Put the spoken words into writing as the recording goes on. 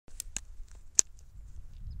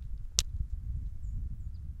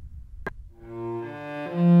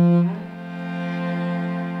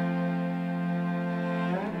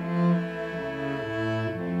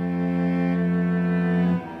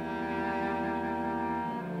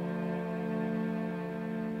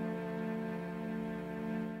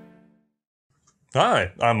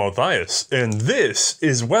Hi, I'm Matthias, and this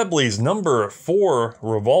is Webley's No.4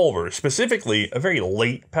 revolver, specifically a very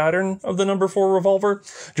late pattern of the No.4 revolver.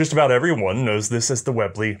 Just about everyone knows this as the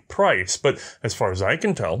Webley Pryse, but as far as I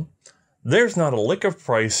can tell, there's not a lick of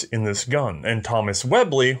Pryse in this gun, and Thomas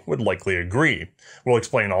Webley would likely agree. We'll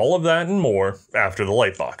explain all of that and more after the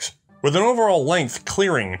light box. With an overall length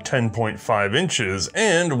clearing 10.5 inches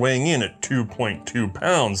and weighing in at 2.2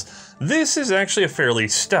 pounds, this is actually a fairly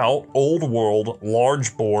stout, old-world,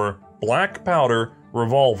 large-bore, black powder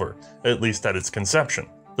revolver, at least at its conception.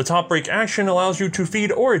 The top break action allows you to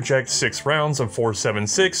feed or eject 6 rounds of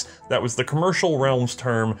 .476, that was the commercial realms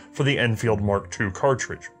term for the Enfield Mark II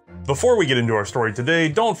cartridge. Before we get into our story today,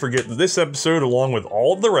 don't forget that this episode, along with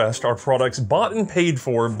all of the rest, are products bought and paid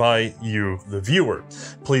for by you, the viewer.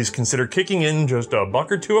 Please consider kicking in just $1 or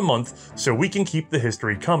 $2 a month so we can keep the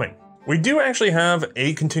history coming. We do actually have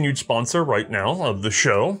a continued sponsor right now of the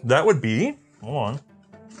show. That would be, hold on,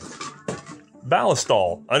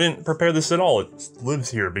 Ballistol. I didn't prepare this at all, it lives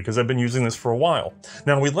here because I've been using this for a while.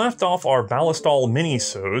 Now, we left off our Ballistol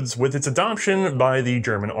mini-sodes with its adoption by the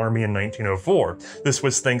German army in 1904. This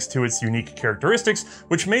was thanks to its unique characteristics,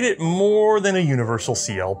 which made it more than a universal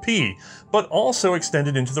CLP, but also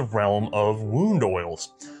extended into the realm of wound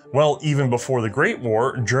oils. Well, even before the Great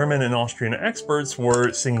War, German and Austrian experts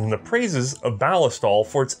were singing the praises of Ballistol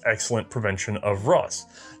for its excellent prevention of rust.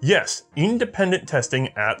 Yes, independent testing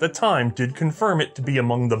at the time did confirm it to be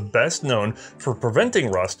among the best known for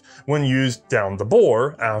preventing rust when used down the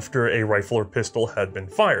bore after a rifle or pistol had been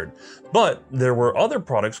fired. But there were other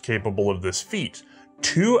products capable of this feat.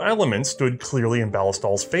 2 elements stood clearly in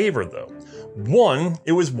Ballistol's favor though. One,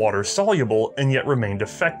 it was water soluble and yet remained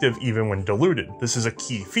effective even when diluted. This is a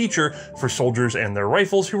key feature for soldiers and their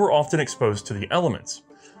rifles who were often exposed to the elements.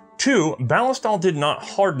 2, Ballistol did not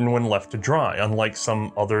harden when left to dry, unlike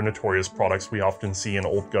some other notorious products we often see in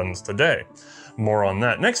old guns today. More on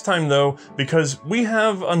that next time though, because we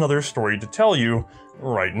have another story to tell you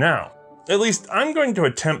right now. At least, I'm going to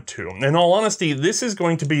attempt to. In all honesty, this is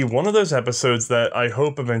going to be one of those episodes that I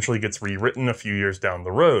hope eventually gets rewritten a few years down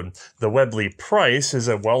the road. The Webley Pryse is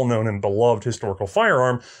a well-known and beloved historical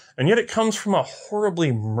firearm, and yet it comes from a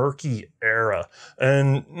horribly murky era,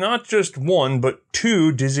 and not just one, but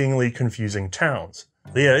 2 dizzyingly confusing towns.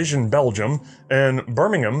 Liège in Belgium, and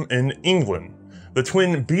Birmingham in England. The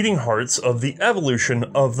twin beating hearts of the evolution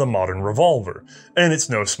of the modern revolver. And it's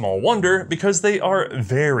no small wonder because they are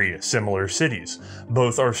very similar cities.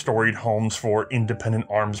 Both are storied homes for independent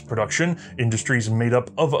arms production, industries made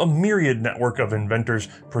up of a myriad network of inventors,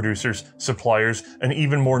 producers, suppliers, and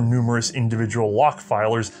even more numerous individual lock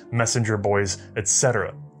filers, messenger boys,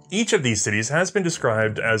 etc. Each of these cities has been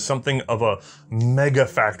described as something of a mega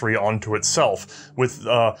factory onto itself. With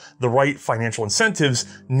the right financial incentives,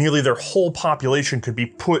 nearly their whole population could be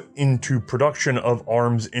put into production of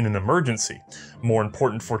arms in an emergency. More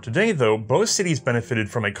important for today though, both cities benefited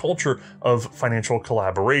from a culture of financial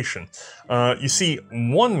collaboration. You see,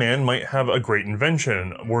 one man might have a great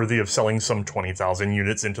invention worthy of selling some 20,000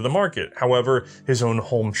 units into the market. However, his own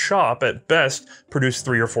home shop at best produced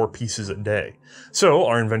 3 or 4 pieces a day. So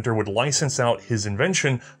our inventor would license out his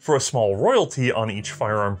invention for a small royalty on each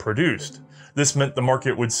firearm produced. This meant the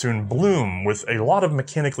market would soon bloom with a lot of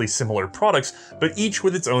mechanically similar products, but each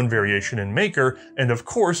with its own variation in maker, and of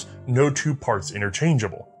course, no 2 parts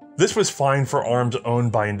interchangeable. This was fine for arms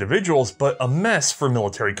owned by individuals, but a mess for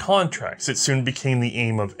military contracts. It soon became the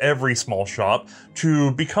aim of every small shop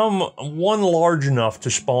to become one large enough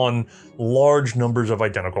to spawn large numbers of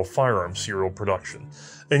identical firearm serial production.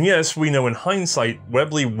 And yes, we know in hindsight,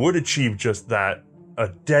 Webley would achieve just that a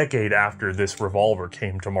decade after this revolver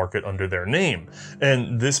came to market under their name,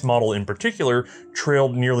 and this model in particular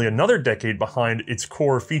trailed nearly another decade behind its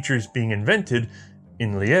core features being invented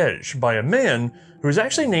in Liège by a man who is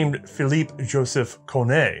actually named Philippe Joseph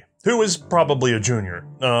Koné, who was probably a junior.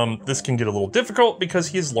 This can get a little difficult because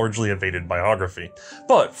he is largely evaded biography.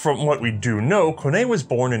 But from what we do know, Koné was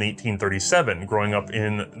born in 1837, growing up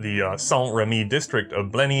in the Saint-Rémy district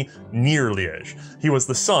of Blenny, near Liège. He was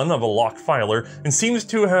the son of a lock filer and seems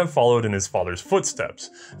to have followed in his father's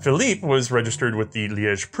footsteps. Philippe was registered with the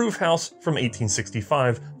Liège Proof House from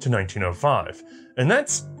 1865 to 1905. And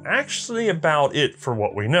that's actually about it for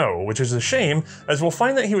what we know, which is a shame, as we'll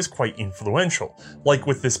find that he was quite influential, like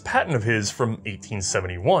with this patent of his from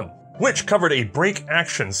 1871. which covered a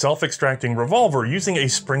break-action self-extracting revolver using a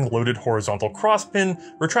spring-loaded horizontal crosspin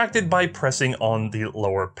retracted by pressing on the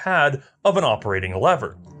lower pad of an operating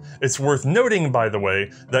lever. It's worth noting, by the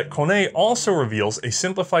way, that Kone also reveals a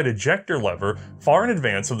simplified ejector lever far in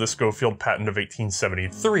advance of the Schofield patent of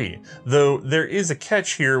 1873, though there is a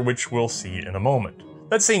catch here which we'll see in a moment.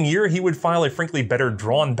 That same year, he would file a frankly better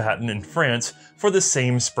drawn patent in France for the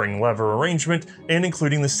same spring lever arrangement and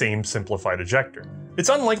including the same simplified ejector. It's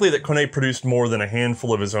unlikely that Kone produced more than a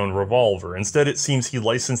handful of his own revolver. Instead, it seems he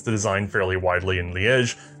licensed the design fairly widely in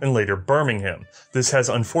Liège and later Birmingham. This has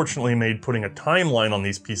unfortunately made putting a timeline on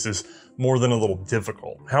these pieces more than a little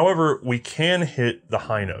difficult. However, we can hit the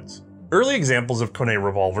high notes. Early examples of Kone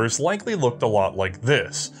revolvers likely looked a lot like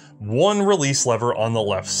this. One release lever on the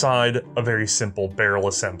left side, a very simple barrel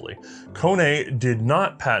assembly. Kone did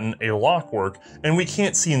not patent a lockwork, and we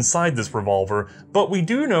can't see inside this revolver, but we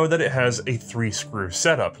do know that it has a 3-screw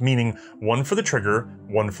setup, meaning one for the trigger,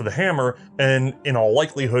 one for the hammer, and in all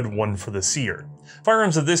likelihood, one for the sear.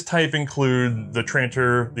 Firearms of this type include the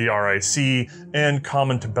Tranter, the RIC, and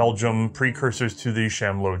common to Belgium, precursors to the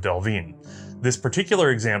Chamelot Delvin. This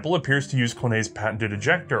particular example appears to use Kone's patented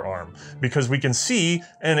ejector arm, because we can see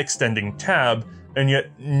an extending tab, and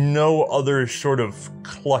yet no other sort of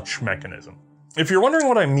clutch mechanism. If you're wondering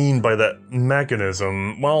what I mean by that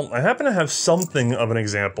mechanism, well, I happen to have something of an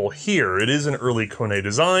example here. It is an early Kone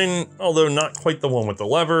design, although not quite the one with the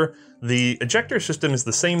lever. The ejector system is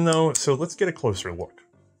the same though, so let's get a closer look.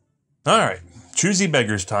 Alright, choosy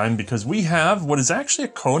beggars time, because we have what is actually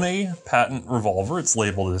a Kone patent revolver. It's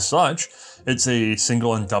labeled as such. It's a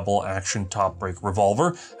single and double action top break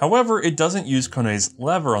revolver. However, it doesn't use Kone's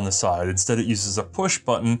lever on the side. Instead, it uses a push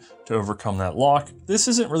button to overcome that lock. This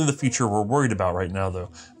isn't really the feature we're worried about right now though.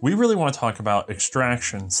 We really want to talk about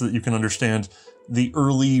extraction so that you can understand the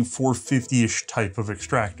early 450-ish type of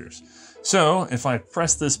extractors. So if I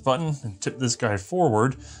press this button and tip this guy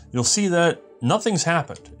forward, you'll see that nothing's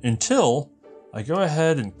happened until I go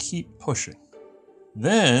ahead and keep pushing.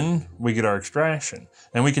 Then we get our extraction,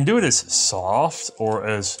 and we can do it as soft or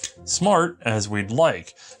as smart as we'd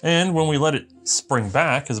like. And when we let it spring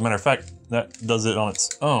back, as a matter of fact, that does it on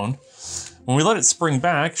its own. When we let it spring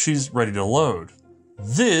back, she's ready to load.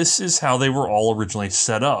 This is how they were all originally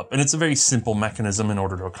set up, and it's a very simple mechanism in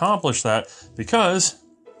order to accomplish that, because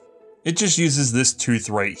it just uses this tooth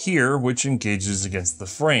right here, which engages against the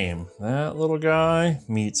frame. That little guy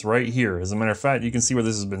meets right here. As a matter of fact, you can see where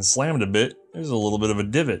this has been slammed a bit. There's a little bit of a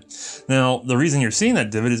divot. Now, the reason you're seeing that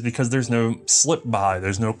divot is because there's no slip by.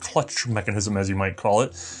 There's no clutch mechanism, as you might call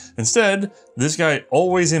it. Instead, this guy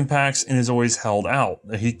always impacts and is always held out.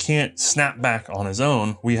 He can't snap back on his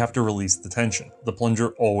own. We have to release the tension. The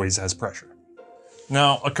plunger always has pressure.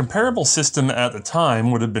 Now, a comparable system at the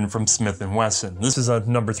time would have been from Smith & Wesson. This is a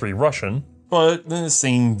No.3 Russian, but the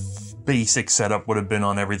same basic setup would have been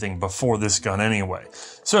on everything before this gun anyway.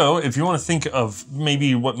 So if you want to think of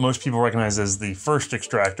maybe what most people recognize as the first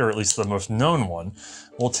extractor, or at least the most known one,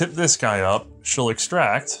 we'll tip this guy up, she'll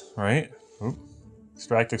extract, right? Oop.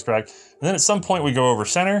 Extract, extract. And then at some point we go over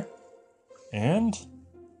center, and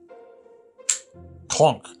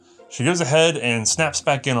clunk. She goes ahead and snaps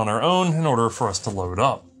back in on her own in order for us to load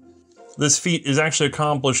up. This feat is actually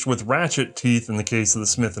accomplished with ratchet teeth in the case of the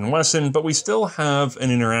Smith & Wesson, but we still have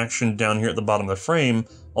an interaction down here at the bottom of the frame,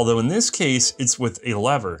 although in this case, it's with a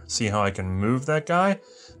lever. See how I can move that guy?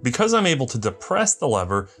 Because I'm able to depress the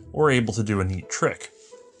lever, we're able to do a neat trick.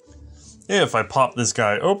 If I pop this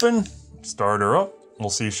guy open, start her up, we'll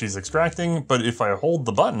see if she's extracting, but if I hold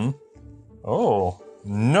the button, oh,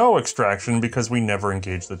 no extraction because we never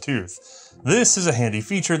engaged the tooth. This is a handy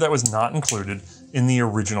feature that was not included in the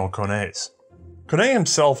original Kones. Kone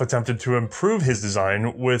himself attempted to improve his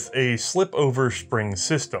design with a slip-over spring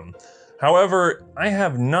system. However, I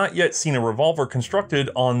have not yet seen a revolver constructed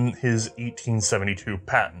on his 1872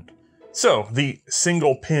 patent. So, the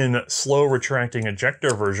single-pin, slow-retracting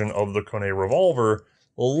ejector version of the Kone revolver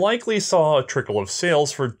likely saw a trickle of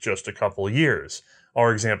sales for just a couple years.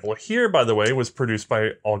 Our example here, by the way, was produced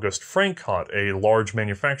by August Frankot, a large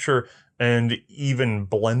manufacturer and even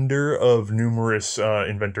blender of numerous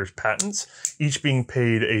inventors' patents, each being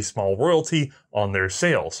paid a small royalty on their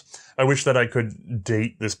sales. I wish that I could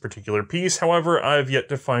date this particular piece, however, I've yet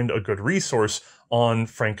to find a good resource on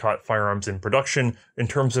Frankot firearms in production in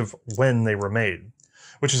terms of when they were made.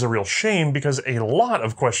 Which is a real shame because a lot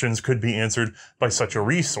of questions could be answered by such a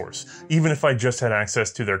resource. Even if I just had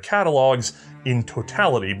access to their catalogs, in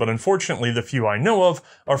totality, but unfortunately the few I know of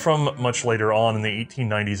are from much later on in the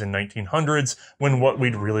 1890s and 1900s, when what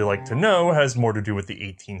we'd really like to know has more to do with the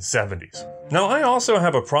 1870s. Now, I also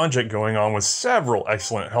have a project going on with several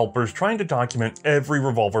excellent helpers trying to document every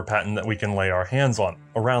revolver patent that we can lay our hands on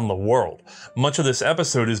around the world. Much of this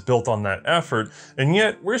episode is built on that effort, and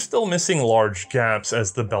yet we're still missing large gaps,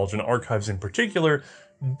 as the Belgian archives in particular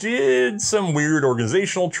did some weird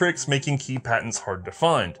organizational tricks making key patents hard to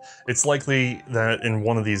find. It's likely that in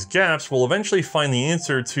one of these gaps we'll eventually find the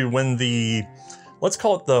answer to when the, let's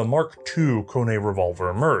call it the Mark II Kone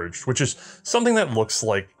revolver emerged, which is something that looks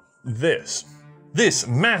like this. This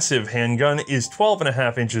massive handgun is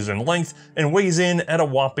 12.5 inches in length and weighs in at a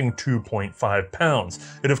whopping 2.5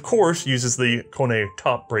 pounds. It of course uses the Kone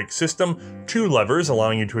top brake system, 2 levers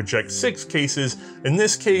allowing you to eject 6 cases. In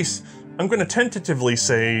this case, I'm going to tentatively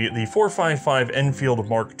say the 455 Enfield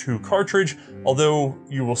Mark II cartridge, although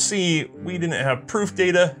you will see we didn't have proof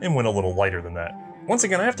data and went a little lighter than that. Once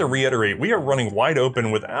again, I have to reiterate, we are running wide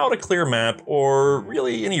open without a clear map or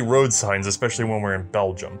really any road signs, especially when we're in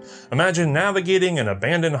Belgium. Imagine navigating an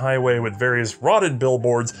abandoned highway with various rotted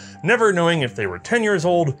billboards, never knowing if they were 10 years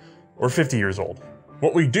old or 50 years old.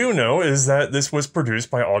 What we do know is that this was produced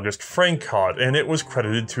by Auguste Francot, and it was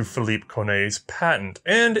credited to Philippe Kone's patent,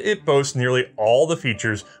 and it boasts nearly all the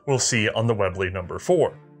features we'll see on the Webley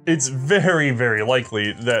No.4. It's very, very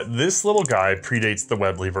likely that this little guy predates the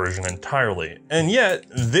Webley version entirely, and yet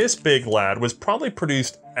this big lad was probably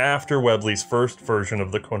produced after Webley's first version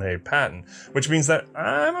of the Kone patent, which means that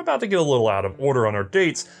I'm about to get a little out of order on our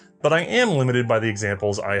dates, but I am limited by the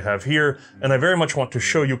examples I have here, and I very much want to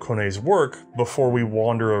show you Kone's work before we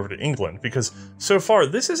wander over to England, because so far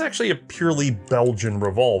this is actually a purely Belgian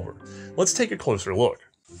revolver. Let's take a closer look.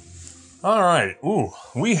 Alright, ooh,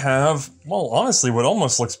 we have, well, honestly, what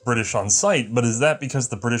almost looks British on sight, but is that because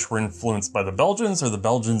the British were influenced by the Belgians, or the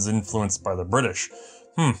Belgians influenced by the British?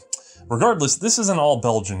 Regardless, this is an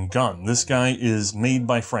all-Belgian gun. This guy is made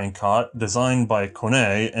by Francot, designed by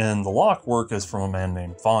Kone, and the lock work is from a man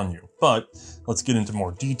named Vanyu. But let's get into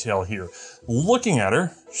more detail here. Looking at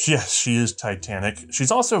her, yes, she is titanic. She's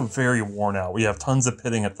also very worn out. We have tons of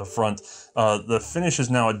pitting at the front. The finish is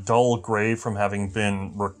now a dull gray from having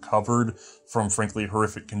been recovered from frankly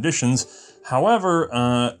horrific conditions.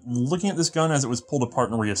 However, looking at this gun as it was pulled apart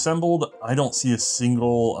and reassembled, I don't see a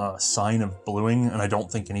single sign of bluing, and I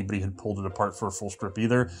don't think anybody had pulled it apart for a full strip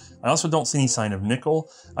either. I also don't see any sign of nickel.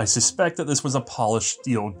 I suspect that this was a polished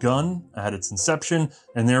steel gun at its inception,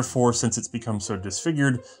 and therefore, since it's become so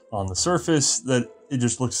disfigured on the surface, that it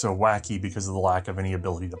just looks so wacky because of the lack of any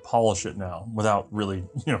ability to polish it now, without really,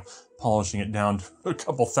 polishing it down to a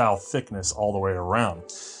couple thou thickness all the way around.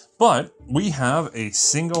 But we have a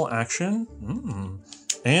single action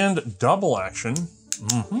and double action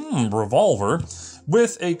revolver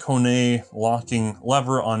with a Kone locking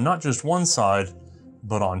lever on not just one side,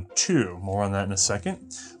 but on 2. More on that in a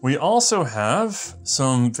second. We also have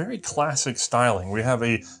some very classic styling. We have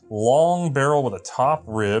a long barrel with a top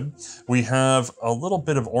rib. We have a little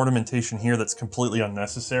bit of ornamentation here that's completely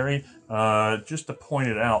unnecessary. Just to point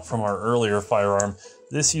it out from our earlier firearm,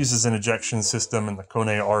 this uses an ejection system in the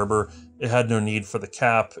Kone arbor. It had no need for the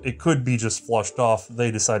cap. It could be just flushed off. They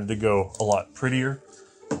decided to go a lot prettier.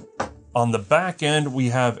 On the back end, we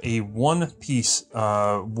have a one-piece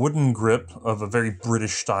wooden grip of a very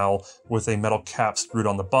British style with a metal cap screwed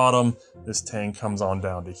on the bottom. This tang comes on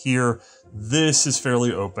down to here. This is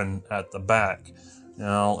fairly open at the back.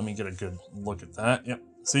 Now, let me get a good look at that. Yep,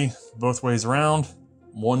 see, both ways around,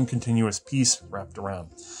 one continuous piece wrapped around.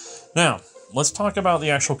 Now, let's talk about the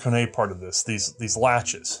actual Kone part of this, these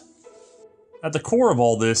latches. At the core of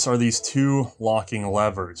all this are these 2 locking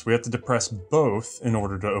levers. We have to depress both in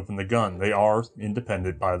order to open the gun. They are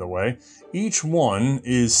independent, by the way. Each one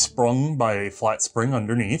is sprung by a flat spring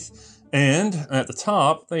underneath, and at the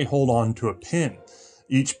top, they hold on to a pin.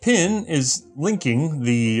 Each pin is linking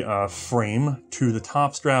the frame to the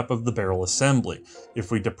top strap of the barrel assembly.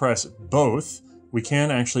 If we depress both, we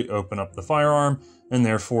can actually open up the firearm and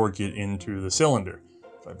therefore get into the cylinder.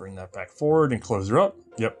 If I bring that back forward and close her up,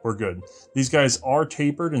 yep, we're good. These guys are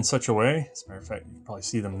tapered in such a way, as a matter of fact, you can probably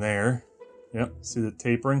see them there. Yep, see the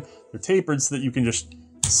tapering? They're tapered so that you can just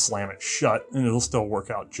slam it shut and it'll still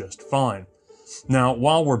work out just fine. Now,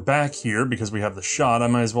 while we're back here, because we have the shot, I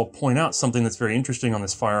might as well point out something that's very interesting on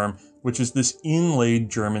this firearm, which is this inlaid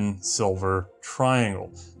German silver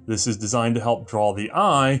triangle. This is designed to help draw the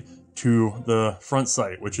eye to the front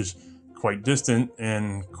sight, which is quite distant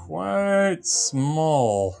and quite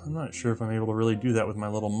small. I'm not sure if I'm able to really do that with my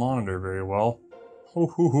little monitor very well.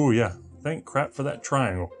 Yeah, thank crap for that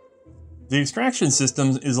triangle. The extraction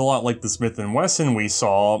system is a lot like the Smith & Wesson we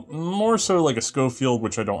saw, more so like a Schofield,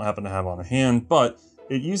 which I don't happen to have on hand, but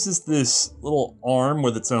it uses this little arm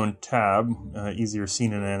with its own tab, easier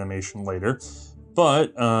seen in animation later,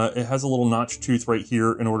 but it has a little notch tooth right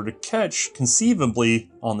here in order to catch, conceivably,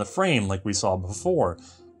 on the frame like we saw before.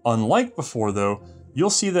 Unlike before though, you'll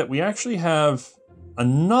see that we actually have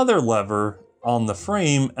another lever on the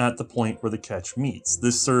frame at the point where the catch meets.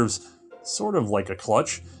 This serves sort of like a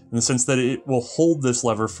clutch, in the sense that it will hold this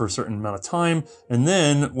lever for a certain amount of time, and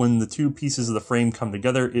then when the two pieces of the frame come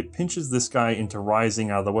together, it pinches this guy into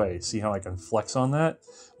rising out of the way. See how I can flex on that?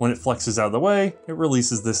 When it flexes out of the way, it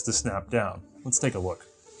releases this to snap down. Let's take a look.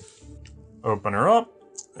 Open her up.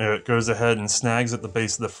 It goes ahead and snags at the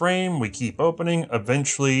base of the frame. We keep opening.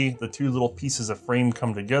 Eventually, the two little pieces of frame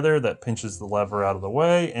come together. That pinches the lever out of the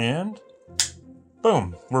way, and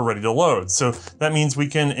boom, we're ready to load. So that means we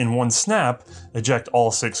can, in one snap, eject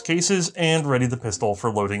all 6 cases and ready the pistol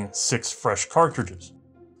for loading 6 fresh cartridges.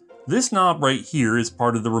 This knob right here is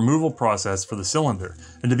part of the removal process for the cylinder,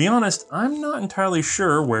 and to be honest, I'm not entirely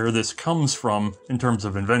sure where this comes from in terms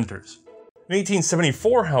of inventors. In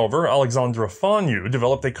 1874, however, Alexandre Fagnoux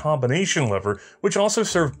developed a combination lever, which also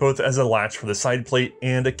served both as a latch for the side plate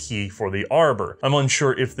and a key for the arbor. I'm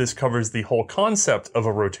unsure if this covers the whole concept of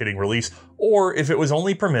a rotating release, or if it was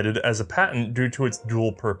only permitted as a patent due to its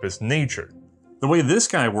dual-purpose nature. The way this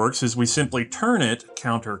guy works is we simply turn it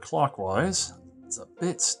counterclockwise. It's a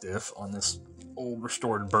bit stiff on this old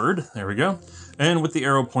restored bird. There we go. And with the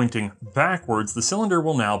arrow pointing backwards, the cylinder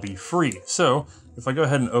will now be free. So if I go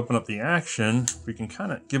ahead and open up the action, we can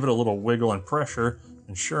kind of give it a little wiggle and pressure,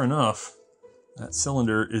 and sure enough, that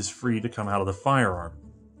cylinder is free to come out of the firearm.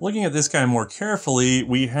 Looking at this guy more carefully,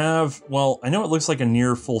 we have, well, I know it looks like a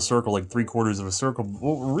near full circle, like 3/4 of a circle, but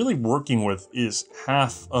what we're really working with is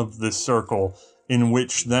half of this circle in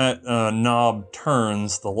which that knob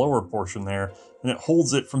turns, the lower portion there, and it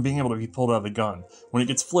holds it from being able to be pulled out of the gun. When it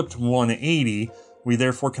gets flipped 180, we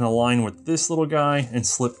therefore can align with this little guy and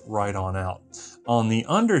slip right on out. On the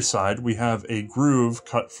underside, we have a groove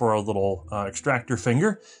cut for our little extractor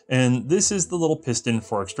finger, and this is the little piston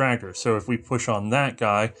for extractor. So if we push on that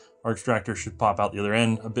guy, our extractor should pop out the other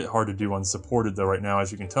end. A bit hard to do unsupported though right now,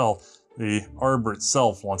 as you can tell. The arbor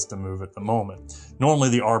itself wants to move at the moment. Normally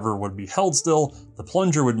the arbor would be held still, the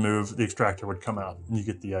plunger would move, the extractor would come out, and you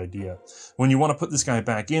get the idea. When you want to put this guy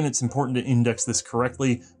back in, it's important to index this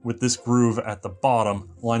correctly with this groove at the bottom,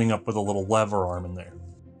 lining up with a little lever arm in there.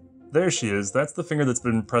 There she is. That's the finger that's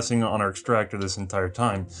been pressing on our extractor this entire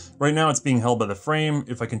time. Right now it's being held by the frame.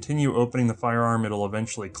 If I continue opening the firearm, it'll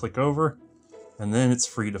eventually click over, and then it's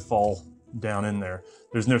free to fall down in there.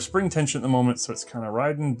 There's no spring tension at the moment, so it's kind of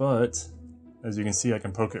riding, but as you can see, I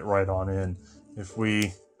can poke it right on in. If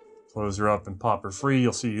we close her up and pop her free,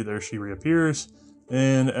 you'll see there she reappears,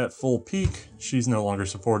 and at full peak, she's no longer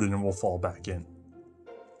supported and will fall back in.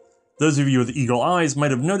 Those of you with eagle eyes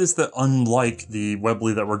might have noticed that unlike the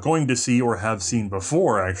Webley that we're going to see or have seen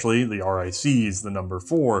before, actually, the RICs, the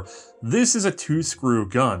No.4, this is a 2-screw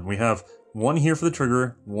gun. We have one here for the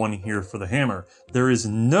trigger, one here for the hammer. There is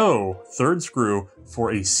no third screw for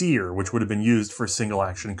a sear, which would have been used for single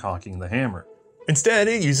action cocking the hammer. Instead,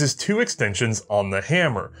 it uses 2 extensions on the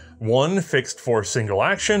hammer, one fixed for single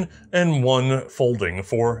action and one folding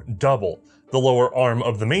for double. The lower arm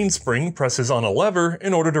of the mainspring presses on a lever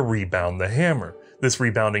in order to rebound the hammer. This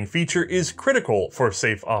rebounding feature is critical for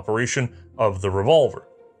safe operation of the revolver.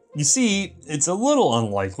 You see, it's a little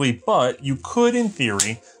unlikely, but you could, in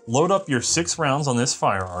theory, load up your 6 rounds on this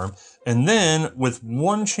firearm, and then with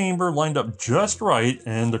one chamber lined up just right,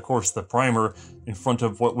 and of course the primer in front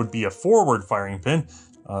of what would be a forward firing pin,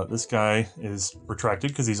 this guy is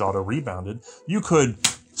retracted because he's auto-rebounded, you could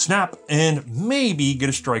snap and maybe get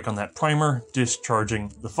a strike on that primer,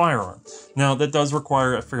 discharging the firearm. Now, that does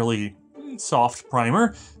require a fairly soft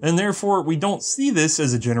primer, and therefore we don't see this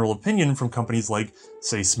as a general opinion from companies like,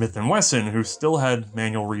 say, Smith & Wesson, who still had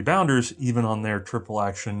manual rebounders even on their triple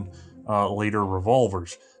action later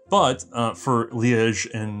revolvers. But for Liège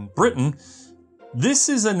and Britain, this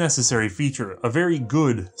is a necessary feature, a very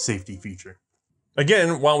good safety feature.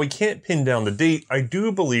 Again, while we can't pin down the date, I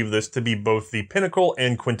do believe this to be both the pinnacle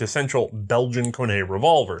and quintessential Belgian Koné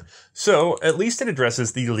revolver, so at least it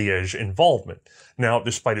addresses the Liège involvement. Now,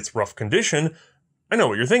 despite its rough condition, I know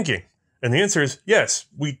what you're thinking, and the answer is yes,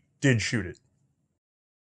 we did shoot it.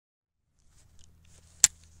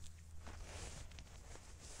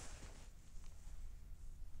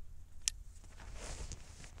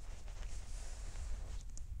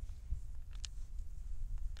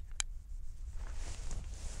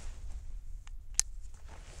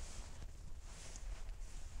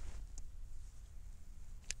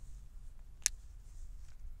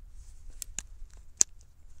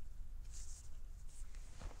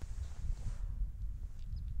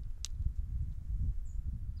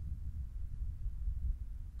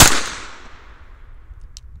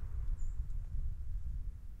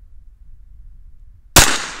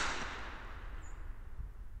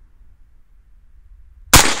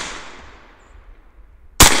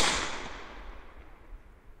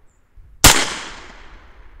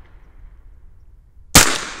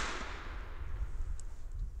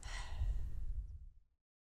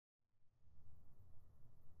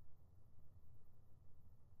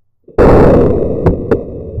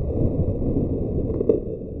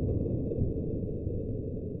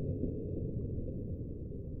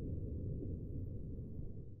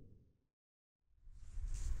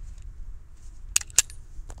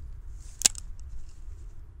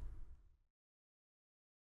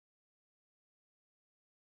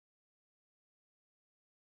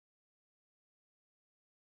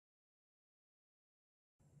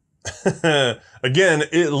 Again,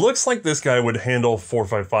 it looks like this guy would handle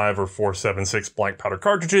 4.55 or 4.76 black powder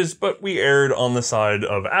cartridges, but we erred on the side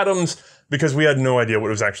of Adams because we had no idea what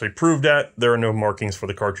it was actually proved at. There are no markings for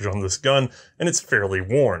the cartridge on this gun, and it's fairly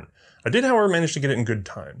worn. I did, however, manage to get it in good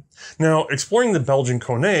time. Now, exploring the Belgian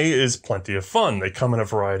Koné is plenty of fun. They come in a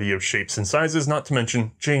variety of shapes and sizes, not to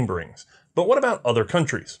mention chamberings. But what about other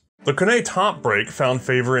countries? The Koné top brake found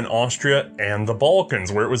favor in Austria and the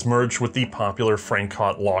Balkans, where it was merged with the popular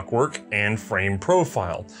Frankot lockwork and frame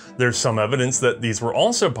profile. There's some evidence that these were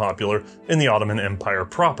also popular in the Ottoman Empire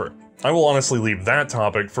proper. I will honestly leave that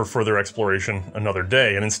topic for further exploration another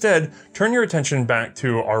day, and instead turn your attention back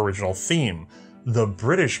to our original theme, the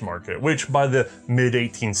British market, which by the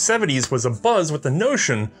mid-1870s was abuzz with the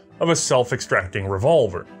notion of a self-extracting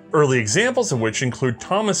revolver. Early examples of which include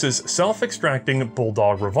Thomas's self-extracting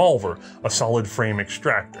Bulldog revolver, a solid frame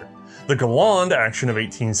extractor. The Galland action of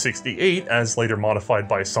 1868, as later modified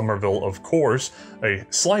by Somerville of course, a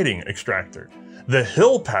sliding extractor. The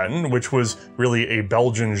Hill patent, which was really a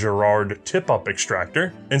Belgian Girard tip-up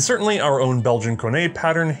extractor, and certainly our own Belgian Koné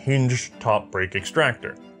pattern hinged top brake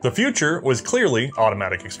extractor. The future was clearly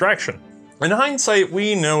automatic extraction. In hindsight,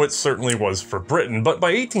 we know it certainly was for Britain, but by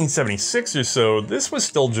 1876 or so, this was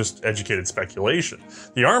still just educated speculation.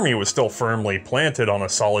 The Army was still firmly planted on a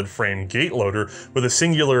solid frame gate loader with a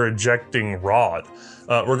singular ejecting rod.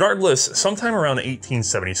 Regardless, sometime around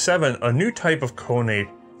 1877, a new type of Koné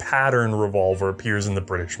pattern revolver appears in the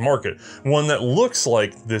British market, one that looks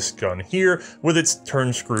like this gun here with its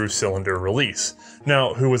turn screw cylinder release.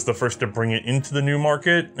 Now, who was the first to bring it into the new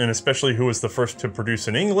market, and especially who was the first to produce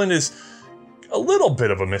in England, is a little bit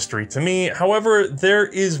of a mystery to me. However, there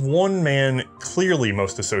is one man clearly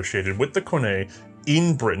most associated with the Koné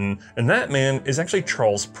in Britain, and that man is actually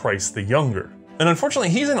Charles Pryse the Younger. And unfortunately,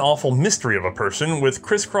 he's an awful mystery of a person with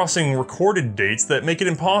crisscrossing recorded dates that make it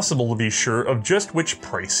impossible to be sure of just which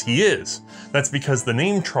Pryse he is. That's because the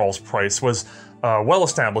name Charles Pryse was well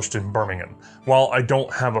established in Birmingham. While I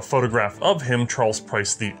don't have a photograph of him, Charles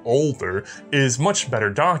Pryse the Older is much better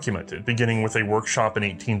documented. Beginning with a workshop in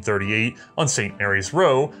 1838 on St. Mary's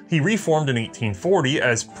Row, he reformed in 1840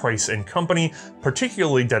 as Pryse and Company,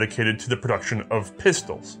 particularly dedicated to the production of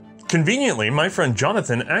pistols. Conveniently, my friend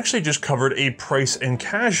Jonathan actually just covered a Pryse and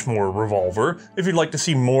Cashmere revolver if you'd like to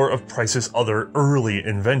see more of Pryce's other early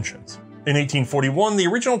inventions. In 1841, the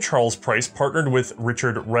original Charles Pryse partnered with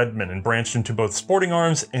Richard Redman and branched into both sporting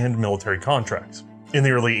arms and military contracts. In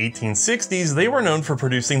the early 1860s, they were known for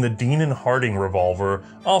producing the Dean and Harding revolver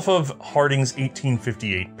off of Harding's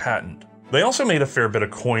 1858 patent. They also made a fair bit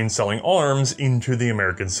of coin selling arms into the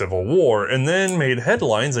American Civil War, and then made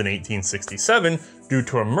headlines in 1867 due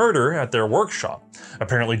to a murder at their workshop.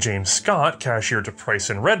 Apparently James Scott, cashier to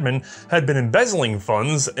Pryse and Redman, had been embezzling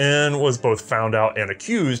funds and was both found out and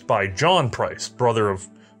accused by John Pryse, brother of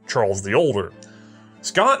Charles the Older.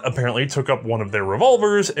 Scott apparently took up one of their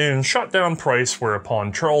revolvers and shot down Pryse,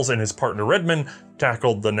 whereupon Charles and his partner Redman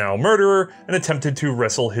tackled the now murderer and attempted to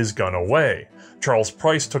wrestle his gun away. Charles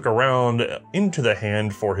Pryse took a round into the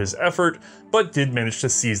hand for his effort, but did manage to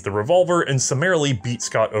seize the revolver and summarily beat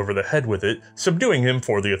Scott over the head with it, subduing him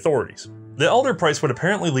for the authorities. The elder Pryse would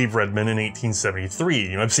apparently leave Redman in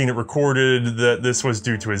 1873. I've seen it recorded that this was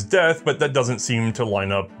due to his death, but that doesn't seem to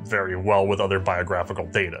line up very well with other biographical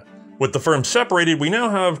data. With the firms separated, we now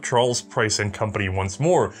have Charles Pryse and Company once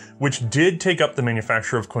more, which did take up the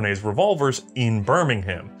manufacture of Koné's revolvers in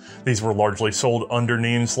Birmingham. These were largely sold under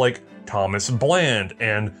names like Thomas Bland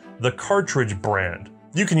and the Cartridge brand.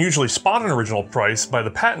 You can usually spot an original Pryse by the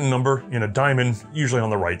patent number in a diamond, usually on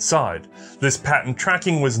the right side. This patent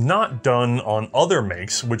tracking was not done on other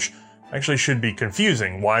makes, which actually should be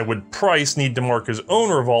confusing. Why would Pryse need to mark his own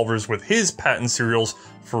revolvers with his patent serials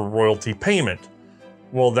for royalty payment?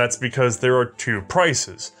 Well, that's because there are two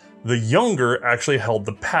Pryses. The Younger actually held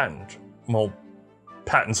the patent. Well,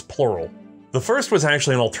 patents plural. The first was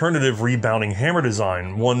actually an alternative rebounding hammer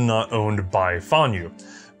design, one not owned by Fanyu.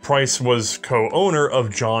 Pryse was co-owner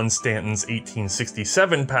of John Stanton's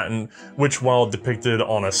 1867 patent, which, while depicted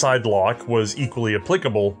on a side lock, was equally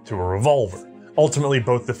applicable to a revolver. Ultimately,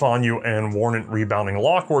 both the Fanyu and Warnant rebounding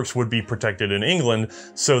lockworks would be protected in England,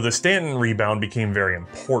 so the Stanton rebound became very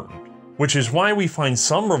important. Which is why we find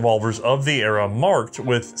some revolvers of the era marked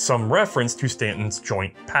with some reference to Stanton's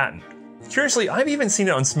joint patent. Curiously, I've even seen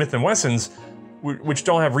it on Smith & Wesson's, which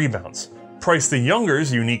don't have rebounds. Pryse the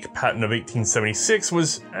Younger's unique patent of 1876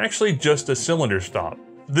 was actually just a cylinder stop.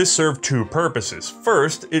 This served two purposes.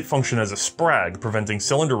 First, it functioned as a sprag, preventing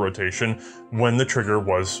cylinder rotation when the trigger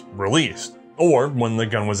was released. or when the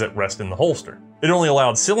gun was at rest in the holster. It only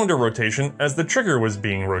allowed cylinder rotation as the trigger was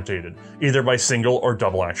being rotated, either by single or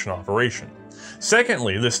double action operation.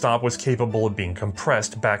 Secondly, the stop was capable of being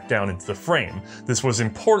compressed back down into the frame. This was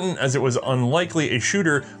important as it was unlikely a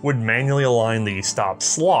shooter would manually align the stop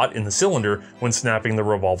slot in the cylinder when snapping the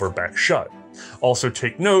revolver back shut. Also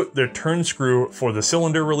take note, the turn screw for the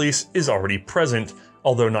cylinder release is already present,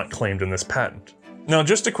 although not claimed in this patent. Now,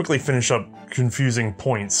 just to quickly finish up confusing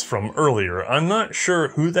points from earlier, I'm not sure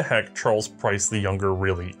who the heck Charles Pryse the Younger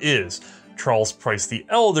really is. Charles Pryse the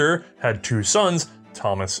Elder had two sons,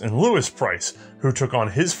 Thomas and Louis Pryse, who took on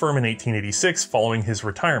his firm in 1886 following his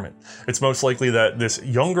retirement. It's most likely that this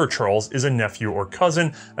younger Charles is a nephew or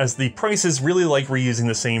cousin, as the Pryses really like reusing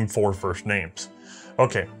the same 4 first names.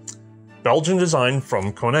 Okay, Belgian design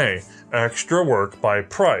from Kone, extra work by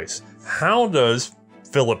Pryse. How does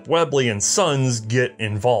Philip Webley and Sons get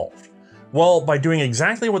involved? Well, by doing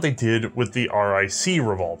exactly what they did with the RIC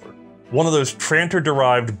revolver. One of those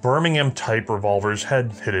Tranter-derived Birmingham-type revolvers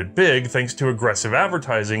had hit it big thanks to aggressive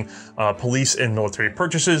advertising, police and military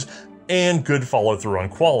purchases, and good follow-through on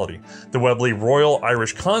quality. The Webley Royal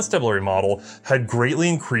Irish Constabulary model had greatly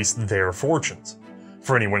increased their fortunes.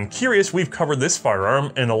 For anyone curious, we've covered this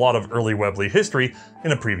firearm and a lot of early Webley history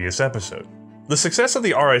in a previous episode. The success of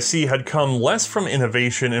the RIC had come less from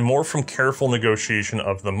innovation and more from careful negotiation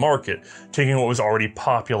of the market, taking what was already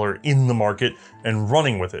popular in the market and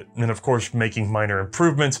running with it, and of course making minor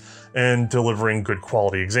improvements and delivering good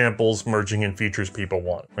quality examples, merging in features people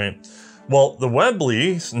want, right? Well, the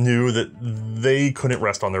Webleys knew that they couldn't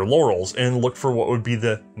rest on their laurels and looked for what would be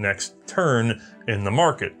the next turn in the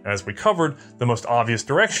market. As we covered, the most obvious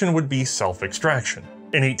direction would be self-extraction.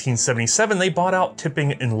 In 1877, they bought out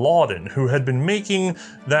Tipping and Lawden, who had been making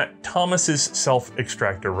that Thomas's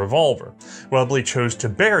self-extractor revolver. Webley chose to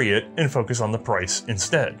bury it and focus on the Pryse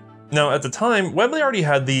instead. Now, at the time, Webley already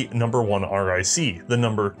had the No. 1 RIC, the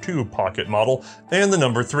No. 2 pocket model, and the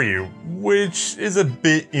No. 3, which is a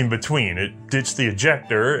bit in between. It ditched the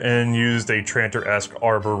ejector and used a Tranter-esque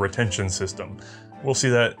arbor retention system. We'll see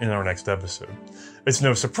that in our next episode. It's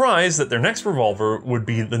no surprise that their next revolver would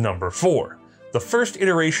be the No. 4. The first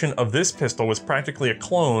iteration of this pistol was practically a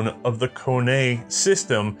clone of the Kone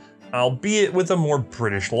system, albeit with a more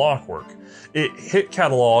British lockwork. It hit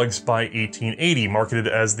catalogs by 1880, marketed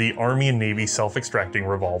as the Army and Navy self-extracting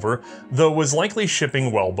revolver, though was likely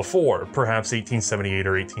shipping well before, perhaps 1878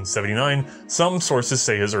 or 1879, some sources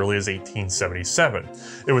say as early as 1877.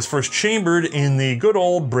 It was first chambered in the good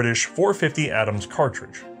old British 450 Adams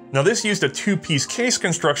cartridge. Now, this used a 2-piece case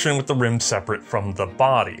construction with the rim separate from the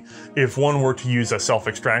body. If one were to use a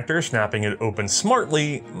self-extractor, snapping it open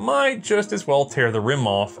smartly might just as well tear the rim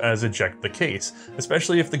off as eject the case,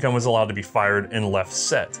 especially if the gun was allowed to be fired and left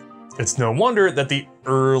set. It's no wonder that the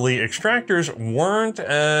early extractors weren't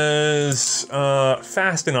as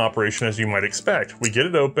fast in operation as you might expect. We get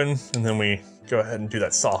it open, and then we go ahead and do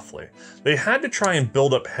that softly. They had to try and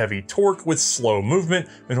build up heavy torque with slow movement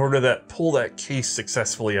in order to pull that case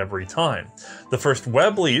successfully every time. The first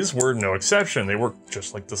Webleys were no exception. They were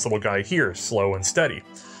just like this little guy here, slow and steady.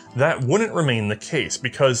 That wouldn't remain the case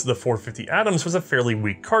because the 450 Adams was a fairly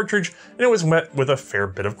weak cartridge and it was met with a fair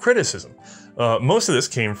bit of criticism. Most of this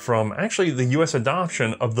came from actually the US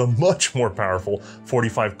adoption of the much more powerful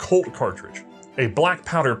 45 Colt cartridge. A black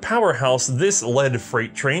powder powerhouse, this lead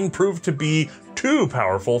freight train proved to be too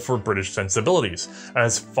powerful for British sensibilities,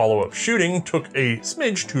 as follow-up shooting took a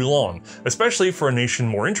smidge too long, especially for a nation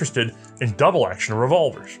more interested in double-action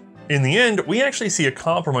revolvers. In the end, we actually see a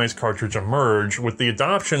compromise cartridge emerge with the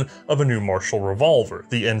adoption of a new Marshall revolver,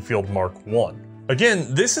 the Enfield Mark I. Again,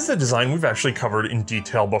 this is a design we've actually covered in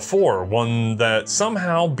detail before, one that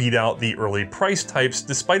somehow beat out the early Pryse types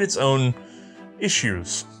despite its own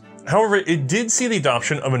issues. However, it did see the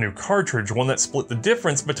adoption of a new cartridge, one that split the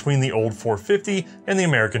difference between the old 450 and the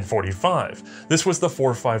American 45. This was the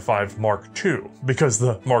 455 Mark II, because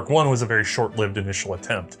the Mark I was a very short-lived initial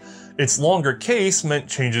attempt. Its longer case meant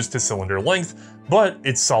changes to cylinder length, but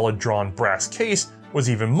its solid drawn brass case was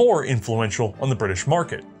even more influential on the British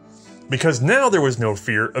market. Because now there was no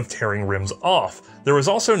fear of tearing rims off, there was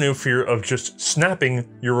also no fear of just snapping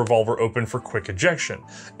your revolver open for quick ejection.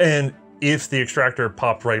 And if the extractor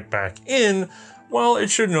popped right back in, well, it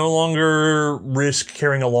should no longer risk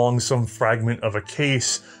carrying along some fragment of a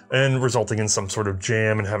case and resulting in some sort of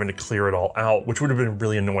jam and having to clear it all out, which would have been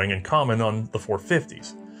really annoying and common on the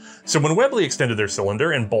 450s. So when Webley extended their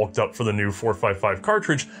cylinder and bulked up for the new 455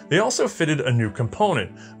 cartridge, they also fitted a new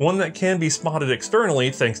component, one that can be spotted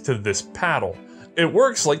externally thanks to this paddle. It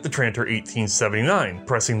works like the Tranter 1879.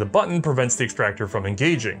 Pressing the button prevents the extractor from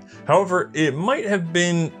engaging. However, it might have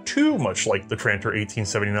been too much like the Tranter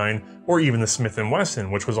 1879 or even the Smith &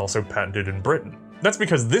 Wesson, which was also patented in Britain. That's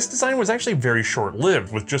because this design was actually very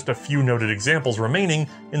short-lived, with just a few noted examples remaining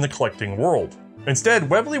in the collecting world. Instead,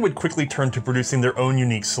 Webley would quickly turn to producing their own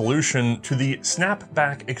unique solution to the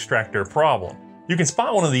snap-back extractor problem. You can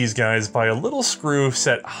spot one of these guys by a little screw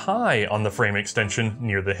set high on the frame extension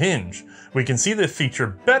near the hinge. We can see the feature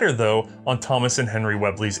better though on Thomas and Henry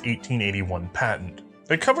Webley's 1881 patent.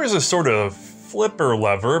 It covers a sort of flipper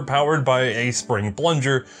lever powered by a spring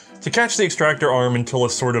plunger to catch the extractor arm until a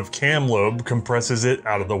sort of cam lobe compresses it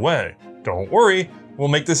out of the way. Don't worry, we'll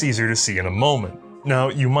make this easier to see in a moment. Now,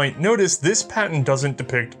 you might notice this patent doesn't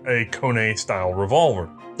depict a Kone-style revolver.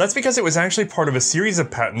 That's because it was actually part of a series of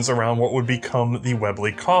patents around what would become the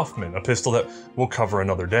Webley Kaufman, a pistol that we'll cover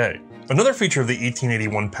another day. Another feature of the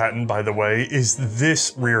 1881 patent, by the way, is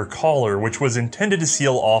this rear collar, which was intended to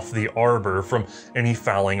seal off the arbor from any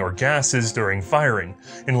fouling or gases during firing.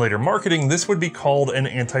 In later marketing, this would be called an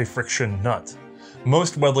anti-friction nut.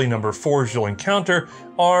 Most Webley No.4s you'll encounter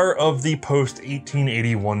are of the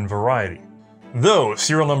post-1881 variety. Though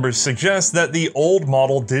serial numbers suggest that the old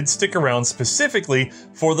model did stick around specifically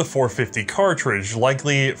for the 450 cartridge,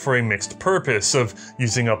 likely for a mixed purpose of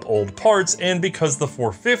using up old parts and because the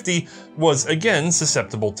 450 was again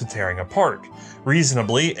susceptible to tearing apart.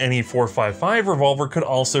 Reasonably, any 455 revolver could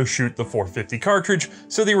also shoot the 450 cartridge,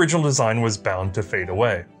 so the original design was bound to fade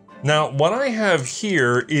away. Now, what I have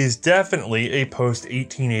here is definitely a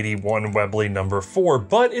post-1881 Webley No.4,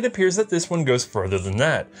 but it appears that this one goes further than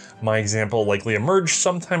that. My example likely emerged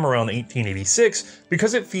sometime around 1886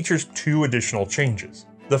 because it features two additional changes.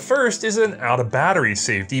 The first is an out-of-battery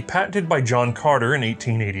safety patented by John Carter in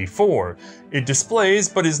 1884. It displays,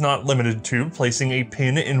 but is not limited to, placing a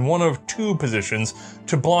pin in one of two positions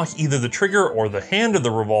to block either the trigger or the hand of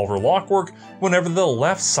the revolver lockwork whenever the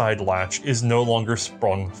left side latch is no longer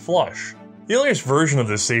sprung flush. The earliest version of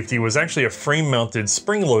this safety was actually a frame-mounted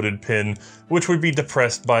spring-loaded pin, which would be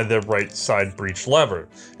depressed by the right side breech lever.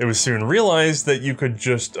 It was soon realized that you could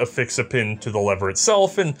just affix a pin to the lever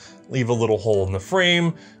itself and leave a little hole in the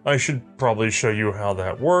frame. I should probably show you how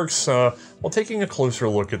that works while taking a closer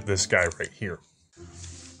look at this guy right here.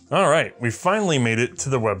 Alright, we finally made it to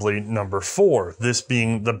the Webley No.4, this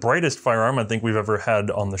being the brightest firearm I think we've ever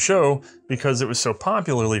had on the show because it was so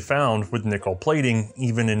popularly found with nickel plating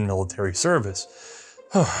even in military service.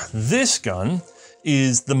 This gun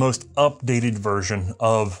is the most updated version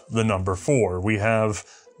of the No.4. We have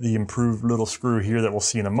the improved little screw here that we'll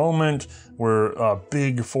see in a moment. We're a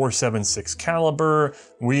big 4.76 caliber.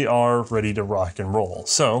 We are ready to rock and roll.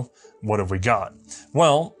 So, what have we got?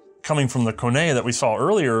 Well, coming from the Kone that we saw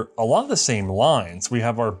earlier, a lot of the same lines. We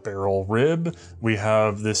have our barrel rib, we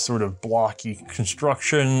have this sort of blocky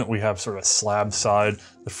construction, we have sort of slab side,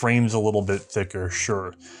 the frame's a little bit thicker,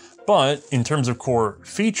 sure. But in terms of core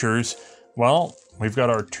features, well, we've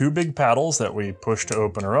got our two big paddles that we push to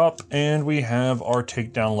open her up, and we have our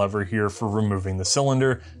takedown lever here for removing the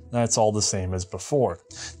cylinder. That's all the same as before.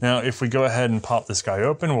 Now, if we go ahead and pop this guy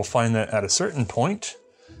open, we'll find that at a certain point,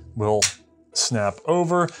 we'll snap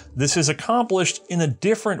over. This is accomplished in a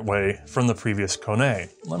different way from the previous Kone.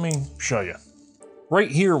 Let me show you.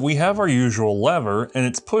 Right here, we have our usual lever, and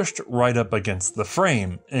it's pushed right up against the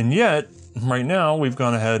frame. And yet, right now, we've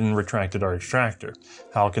gone ahead and retracted our extractor.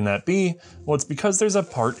 How can that be? Well, it's because there's a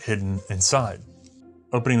part hidden inside.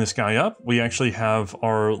 Opening this guy up, we actually have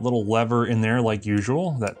our little lever in there like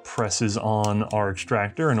usual that presses on our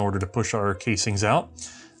extractor in order to push our casings out.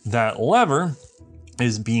 That lever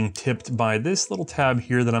is being tipped by this little tab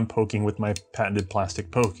here that I'm poking with my patented plastic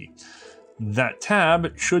pokey. That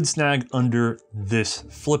tab should snag under this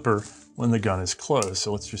flipper when the gun is closed.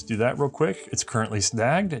 So let's just do that real quick. It's currently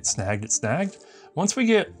snagged, it's snagged, it's snagged. Once we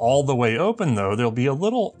get all the way open though, there'll be a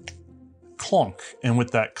little clunk. And with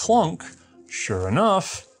that clunk, sure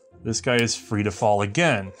enough, this guy is free to fall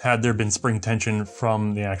again. Had there been spring tension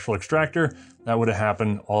from the actual extractor, that would have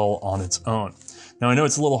happened all on its own. Now I know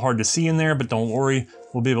it's a little hard to see in there, but don't worry,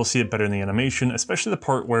 we'll be able to see it better in the animation, especially the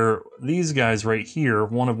part where these guys right here,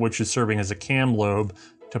 one of which is serving as a cam lobe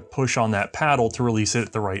to push on that paddle to release it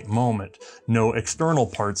at the right moment. No external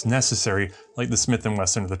parts necessary like the Smith &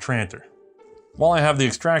 Wesson or the Tranter. While I have the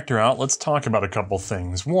extractor out, let's talk about a couple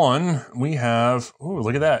things. One, we have, ooh,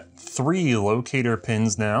 look at that, 3 locator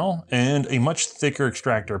pins now and a much thicker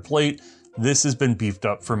extractor plate. This has been beefed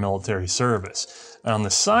up for military service. On the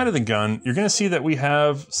side of the gun, you're going to see that we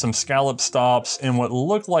have some scallop stops and what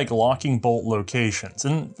look like locking bolt locations.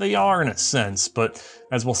 And they are in a sense, but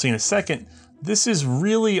as we'll see in a second, This is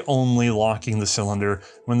really only locking the cylinder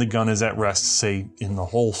when the gun is at rest, say, in the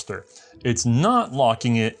holster. It's not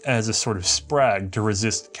locking it as a sort of sprag to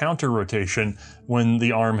resist counter rotation. When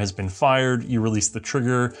the arm has been fired, you release the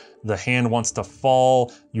trigger, the hand wants to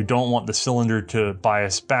fall, you don't want the cylinder to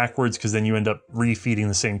bias backwards because then you end up refeeding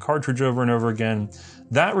the same cartridge over and over again.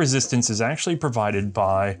 That resistance is actually provided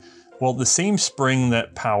by, well, the same spring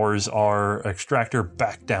that powers our extractor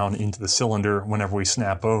back down into the cylinder whenever we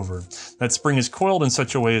snap over. That spring is coiled in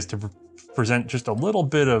such a way as to present just a little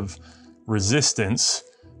bit of resistance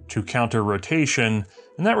to counter rotation,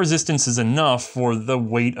 and that resistance is enough for the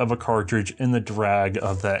weight of a cartridge and the drag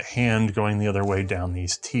of that hand going the other way down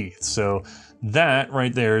these teeth. So that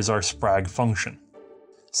right there is our sprag function.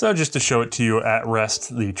 So just to show it to you at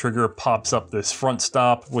rest, the trigger pops up this front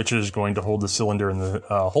stop, which is going to hold the cylinder in the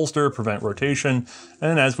holster, prevent rotation.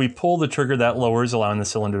 And as we pull the trigger, that lowers, allowing the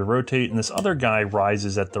cylinder to rotate. And this other guy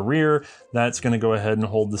rises at the rear. That's going to go ahead and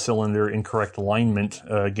hold the cylinder in correct alignment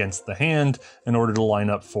against the hand in order to line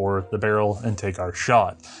up for the barrel and take our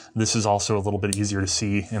shot. This is also a little bit easier to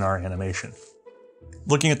see in our animation.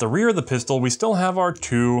 Looking at the rear of the pistol, we still have our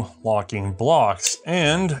two locking blocks.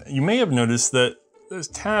 And you may have noticed that those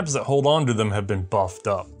tabs that hold on to them have been buffed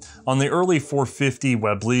up. On the early 450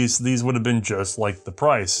 Webleys, these would have been just like the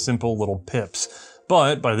Pryse, simple little pips.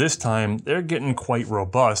 But by this time, they're getting quite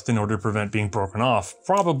robust in order to prevent being broken off,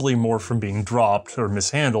 probably more from being dropped or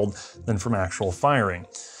mishandled than from actual firing.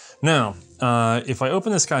 Now, if I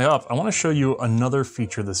open this guy up, I want to show you another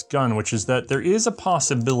feature of this gun, which is that there is a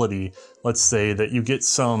possibility, let's say, that you get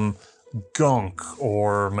some gunk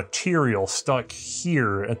or material stuck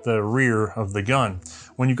here at the rear of the gun.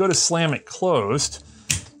 When you go to slam it closed,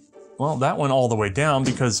 well, that went all the way down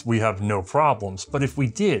because we have no problems. But if we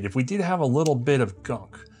did have a little bit of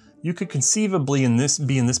gunk, you could conceivably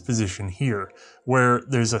be in this position here, where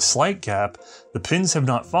there's a slight gap, the pins have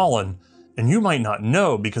not fallen, and you might not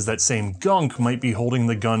know because that same gunk might be holding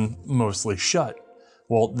the gun mostly shut.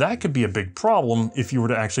 Well, that could be a big problem if you were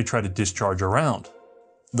to actually try to discharge a round.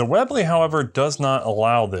 The Webley, however, does not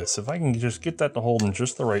allow this. If I can just get that to hold in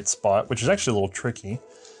just the right spot, which is actually a little tricky,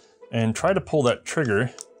 and try to pull that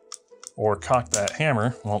trigger or cock that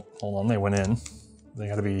hammer. Well, hold on, they went in. They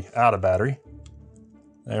gotta be out of battery.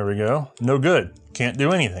 There we go. No good. Can't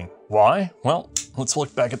do anything. Why? Well, let's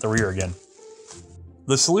look back at the rear again.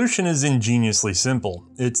 The solution is ingeniously simple.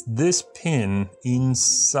 It's this pin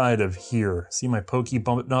inside of here. See my pokey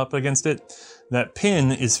bumping up against it? That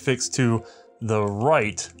pin is fixed to the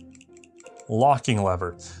right locking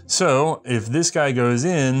lever. So if this guy goes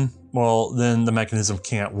in, well, then the mechanism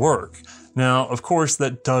can't work. Now, of course,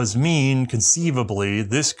 that does mean conceivably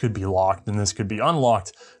this could be locked and this could be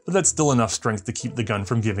unlocked, but that's still enough strength to keep the gun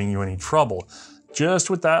from giving you any trouble.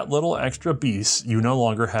 Just with that little extra piece, you no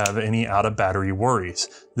longer have any out of battery worries.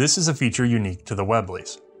 This is a feature unique to the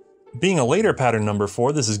Webleys. Being a later pattern number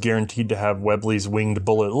 4, this is guaranteed to have Webley's winged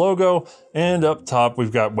bullet logo, and up top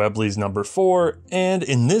we've got Webley's number 4, and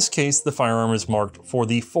in this case the firearm is marked for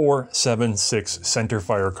the 4.76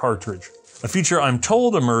 centerfire cartridge. A feature I'm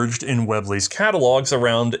told emerged in Webley's catalogs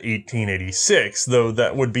around 1886, though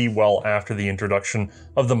that would be well after the introduction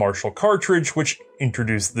of the Marshall cartridge, which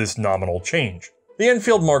introduced this nominal change. The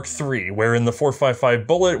Enfield Mark III, wherein the .455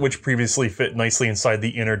 bullet, which previously fit nicely inside the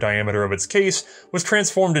inner diameter of its case, was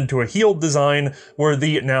transformed into a heeled design where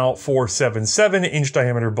the now 4.77-inch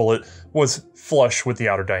diameter bullet was flush with the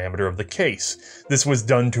outer diameter of the case. This was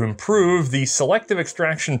done to improve the selective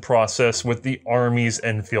extraction process with the Army's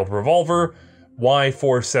Enfield Revolver. Why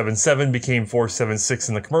 4.77 became 4.76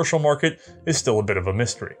 in the commercial market is still a bit of a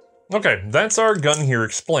mystery. Okay, that's our gun here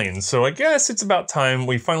explained, so I guess it's about time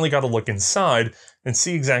we finally got to look inside and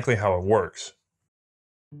see exactly how it works.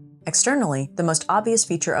 Externally, the most obvious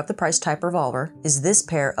feature of the Pryse type revolver is this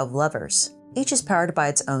pair of levers. Each is powered by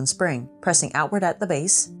its own spring, pressing outward at the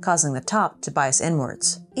base, causing the top to bias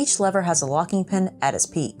inwards. Each lever has a locking pin at its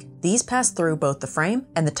peak. These pass through both the frame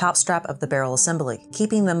and the top strap of the barrel assembly,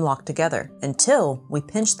 keeping them locked together until we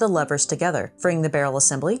pinch the levers together, freeing the barrel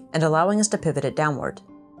assembly and allowing us to pivot it downward.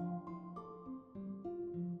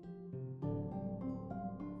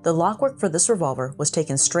 The lockwork for this revolver was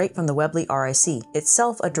taken straight from the Webley RIC,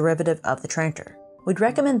 itself a derivative of the Tranter. We'd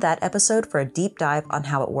recommend that episode for a deep dive on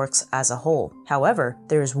how it works as a whole. However,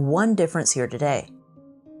 there is one difference here today.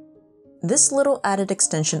 This little added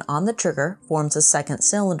extension on the trigger forms a second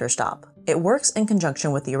cylinder stop. It works in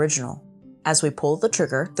conjunction with the original. As we pull the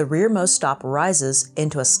trigger, the rearmost stop rises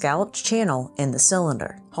into a scalloped channel in the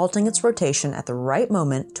cylinder, halting its rotation at the right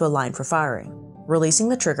moment to align for firing. Releasing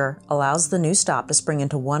the trigger allows the new stop to spring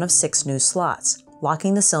into one of 6 new slots,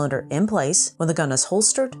 locking the cylinder in place when the gun is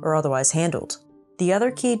holstered or otherwise handled. The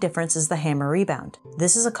other key difference is the hammer rebound.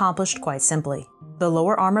 This is accomplished quite simply. The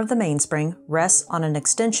lower arm of the mainspring rests on an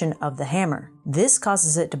extension of the hammer. This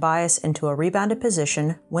causes it to bias into a rebounded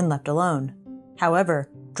position when left alone. However,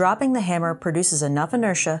 dropping the hammer produces enough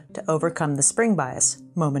inertia to overcome the spring bias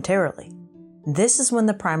momentarily. This is when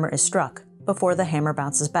the primer is struck, before the hammer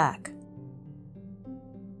bounces back.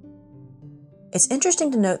 It's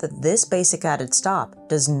interesting to note that this basic added stop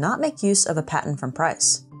does not make use of a patent from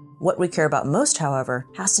Pryse. What we care about most, however,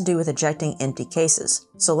 has to do with ejecting empty cases,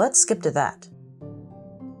 so let's skip to that.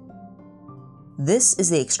 This is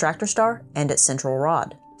the extractor star and its central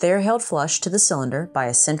rod. They are held flush to the cylinder by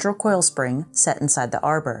a central coil spring set inside the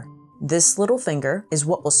arbor. This little finger is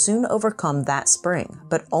what will soon overcome that spring,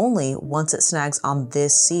 but only once it snags on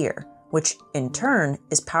this sear, which in turn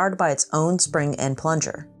is powered by its own spring and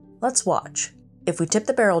plunger. Let's watch. If we tip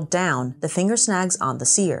the barrel down, the finger snags on the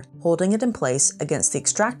sear, holding it in place against the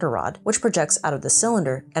extractor rod, which projects out of the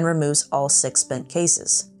cylinder and removes all 6 spent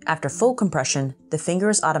cases. After full compression, the finger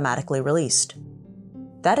is automatically released.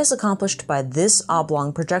 That is accomplished by this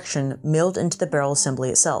oblong projection milled into the barrel assembly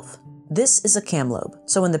itself. This is a cam lobe,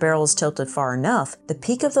 so when the barrel is tilted far enough, the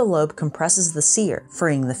peak of the lobe compresses the sear,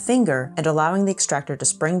 freeing the finger and allowing the extractor to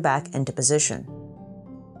spring back into position.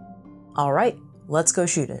 Alright, let's go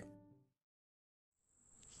shoot it.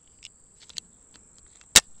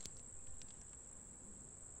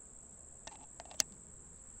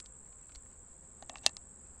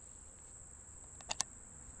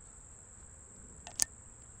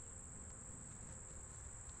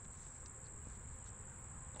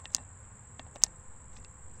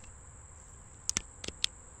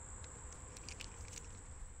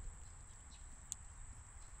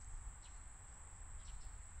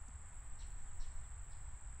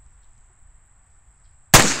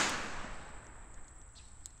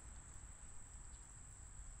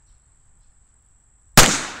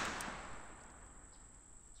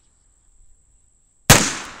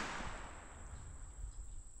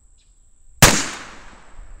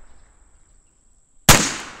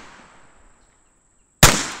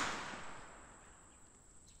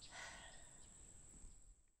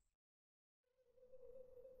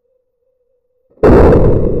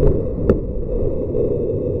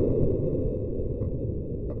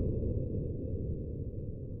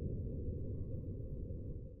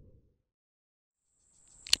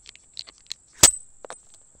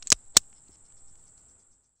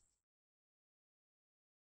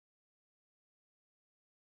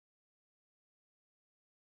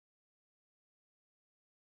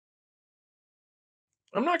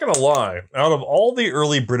 I'm not gonna lie, out of all the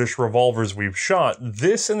early British revolvers we've shot,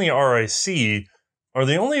 this and the RIC are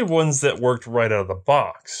the only ones that worked right out of the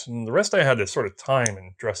box. And the rest I had to sort of time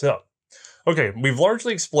and dress up. Okay, we've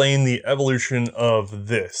largely explained the evolution of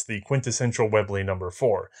this, the quintessential Webley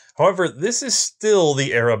No.4. However, this is still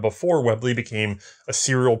the era before Webley became a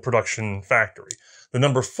serial production factory. The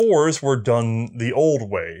No.4s were done the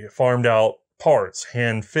old way, farmed out parts,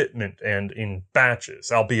 hand fitment, and in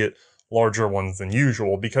batches, albeit larger ones than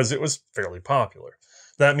usual because it was fairly popular.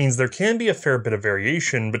 That means there can be a fair bit of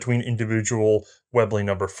variation between individual Webley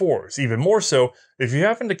No.4s, even more so if you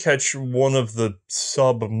happen to catch one of the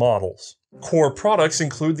sub-models. Core products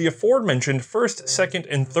include the aforementioned first, second,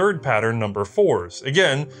 and third pattern No.4s.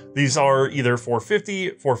 Again, these are either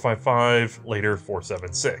 450, 455, later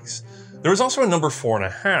 476. There was also a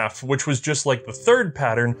No.4.5, which was just like the third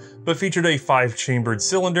pattern, but featured a 5-chambered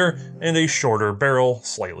cylinder and a shorter barrel,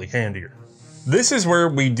 slightly handier. This is where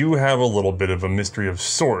we do have a little bit of a mystery of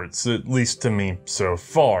sorts, at least to me so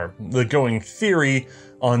far. The going theory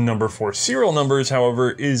on No.4 serial numbers,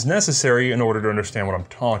 however, is necessary in order to understand what I'm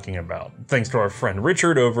talking about. Thanks to our friend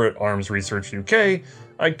Richard over at Arms Research UK,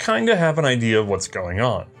 I kinda have an idea of what's going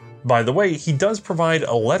on. By the way, he does provide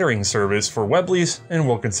a lettering service for Webleys and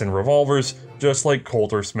Wilkinson revolvers, just like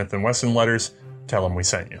Colt or Smith & Wesson letters. Tell him we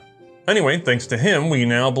sent you. Anyway, thanks to him, we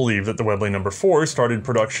now believe that the Webley No.4 started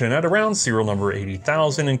production at around serial number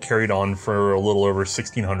 80,000 and carried on for a little over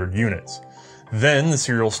 1,600 units. Then the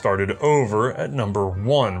serial started over at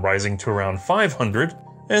No.1, rising to around 500,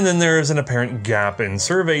 and then there is an apparent gap in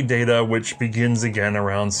survey data which begins again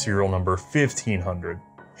around serial number 1,500.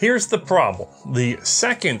 Here's the problem. The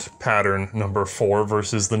second pattern No.4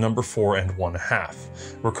 versus the No.4 and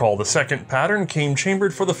 1/2. Recall the second pattern came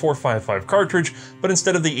chambered for the 455 cartridge, but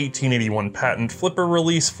instead of the 1881 patent flipper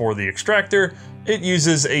release for the extractor, it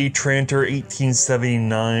uses a Tranter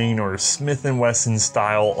 1879 or Smith & Wesson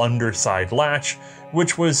style underside latch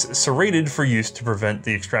which was serrated for use to prevent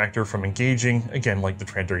the extractor from engaging, again like the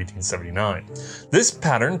Tranter 1879. This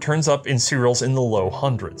pattern turns up in serials in the low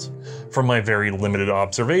hundreds. From my very limited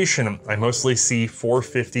observation, I mostly see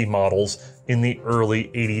 450 models in the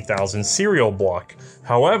early 80,000 serial block.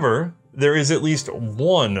 However, there is at least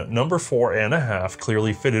one number 4.5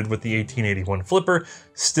 clearly fitted with the 1881 flipper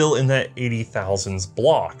still in that 80,000s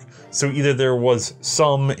block. So either there was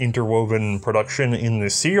some interwoven production in the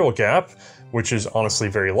serial gap, which is honestly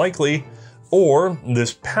very likely, or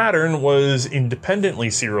this pattern was independently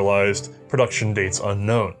serialized, production dates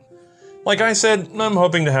unknown. Like I said, I'm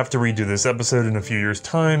hoping to have to redo this episode in a few years'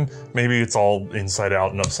 time. Maybe it's all inside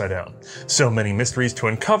out and upside down. So many mysteries to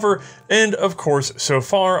uncover, and of course, so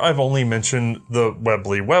far I've only mentioned the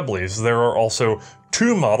Webley Webleys. There are also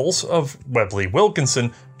 2 models of Webley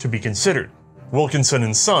Wilkinson to be considered.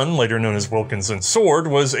 Wilkinson & Son, later known as Wilkinson Sword,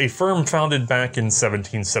 was a firm founded back in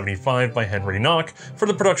 1775 by Henry Knock for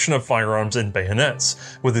the production of firearms and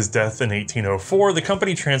bayonets. With his death in 1804, the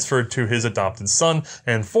company transferred to his adopted son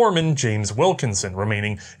and foreman, James Wilkinson,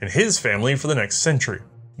 remaining in his family for the next century.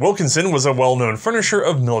 Wilkinson was a well-known furnisher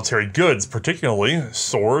of military goods, particularly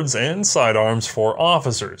swords and sidearms for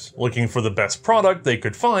officers. Looking for the best product they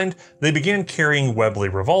could find, they began carrying Webley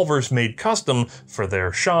revolvers made custom for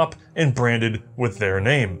their shop and branded with their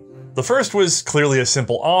name. The first was clearly a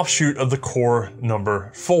simple offshoot of the core No.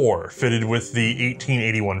 4. Fitted with the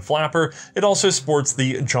 1881 flapper, it also sports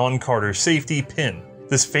the John Carter safety pin.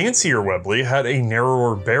 This fancier Webley had a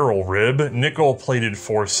narrower barrel rib, nickel-plated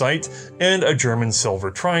foresight, and a German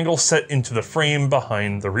silver triangle set into the frame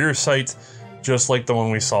behind the rear sight, just like the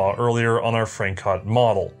one we saw earlier on our Frankot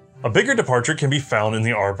model. A bigger departure can be found in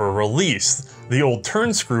the arbor release. The old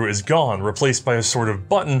turn screw is gone, replaced by a sort of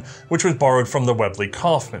button which was borrowed from the Webley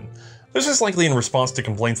Kaufman. This is likely in response to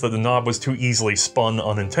complaints that the knob was too easily spun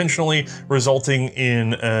unintentionally, resulting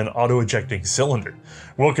in an auto-ejecting cylinder.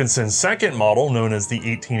 Wilkinson's second model, known as the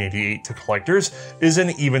 1888 to collectors, is an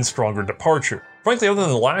even stronger departure. Frankly, other than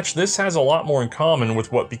the latch, this has a lot more in common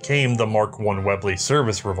with what became the Mark I Webley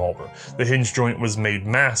service revolver. The hinge joint was made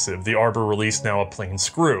massive, the arbor release now a plain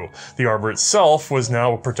screw. The arbor itself was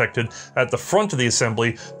now protected at the front of the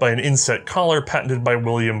assembly by an inset collar patented by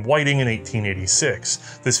William Whiting in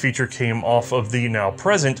 1886. This feature came off of the now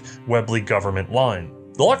present Webley government line.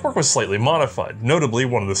 The lockwork was slightly modified, notably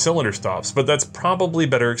one of the cylinder stops, but that's probably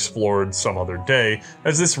better explored some other day,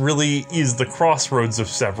 as this really is the crossroads of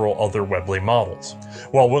several other Webley models.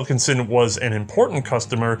 While Wilkinson was an important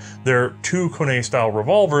customer, their 2 Kone-style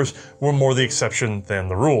revolvers were more the exception than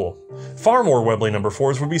the rule. Far more Webley No.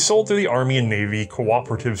 4s would be sold through the Army and Navy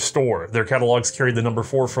Cooperative Store. Their catalogs carried the No.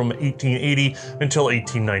 4 from 1880 until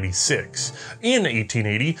 1896. In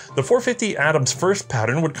 1880, the 450 Adams first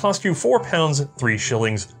pattern would cost you £4 3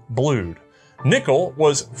 shillings blued. Nickel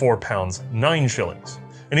was £4 9 shillings.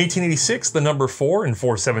 In 1886, the No. 4 and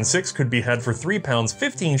 476 could be had for £3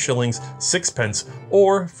 15 shillings 6 pence,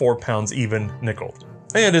 or £4 even nickeled.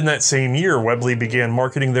 And in that same year, Webley began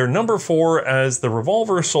marketing their No. 4 as the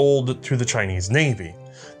revolver sold to the Chinese Navy.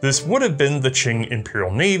 This would have been the Qing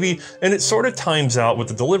Imperial Navy, and it sort of times out with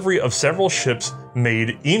the delivery of several ships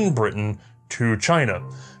made in Britain to China.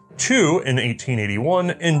 2 in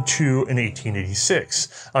 1881 and 2 in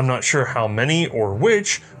 1886. I'm not sure how many or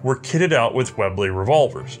which were kitted out with Webley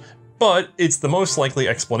revolvers, but it's the most likely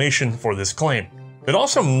explanation for this claim. It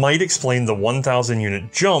also might explain the 1,000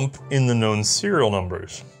 unit jump in the known serial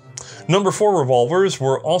numbers. No. 4 revolvers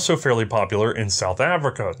were also fairly popular in South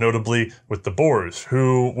Africa, notably with the Boers,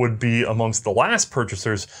 who would be amongst the last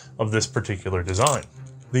purchasers of this particular design.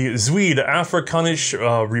 The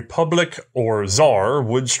Zuid-Afrikanische Republic, or ZAR,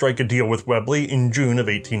 would strike a deal with Webley in June of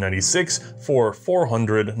 1896 for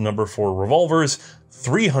 400 No. 4 revolvers,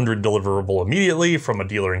 300 deliverable immediately from a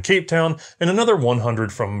dealer in Cape Town, and another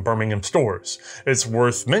 100 from Birmingham stores. It's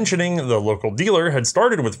worth mentioning the local dealer had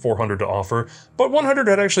started with 400 to offer, but 100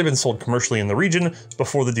 had actually been sold commercially in the region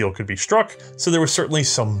before the deal could be struck, so there was certainly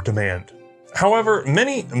some demand. However,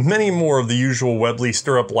 many more of the usual Webley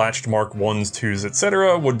stirrup latched Mark 1s, 2s,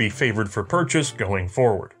 etc. would be favored for purchase going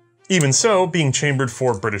forward. Even so, being chambered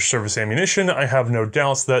for British service ammunition, I have no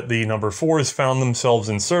doubts that the No. 4s found themselves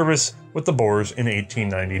in service with the Boers in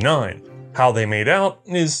 1899. How they made out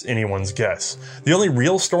is anyone's guess. The only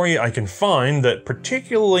real story I can find that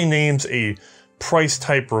particularly names a Pryse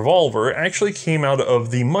type revolver actually came out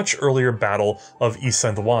of the much earlier Battle of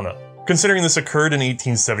Isandlwana. Considering this occurred in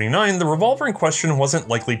 1879, the revolver in question wasn't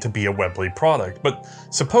likely to be a Webley product, but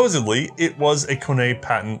supposedly it was a Kone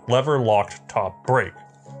patent lever-locked top break.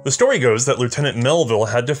 The story goes that Lieutenant Melville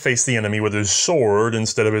had to face the enemy with his sword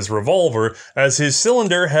instead of his revolver, as his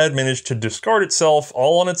cylinder had managed to discard itself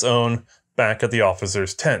all on its own back at the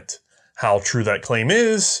officer's tent. How true that claim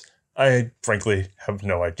is, I frankly have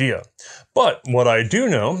no idea. But what I do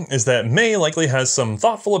know is that May likely has some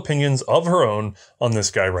thoughtful opinions of her own on this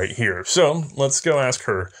guy right here. So let's go ask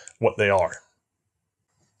her what they are.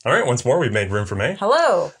 All right, once more, we've made room for May.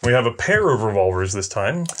 Hello. We have a pair of revolvers this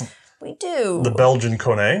time. We do. The Belgian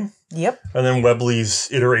Koné. Yep. And then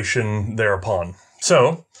Webley's iteration thereupon.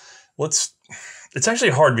 So, it's actually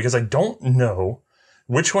hard because I don't know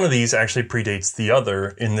which one of these actually predates the other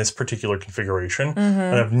in this particular configuration.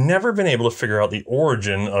 And I've never been able to figure out the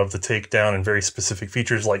origin of the takedown and very specific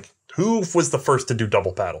features, like who was the first to do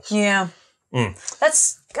double paddles. Yeah.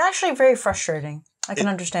 That's actually very frustrating. I can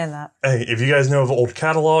understand that. Hey, if you guys know of old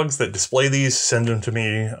catalogs that display these, send them to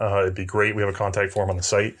me. It'd be great. We have a contact form on the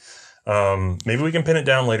site. Maybe we can pin it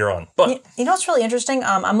down later on. But you know what's really interesting?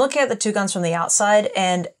 I'm looking at the two guns from the outside,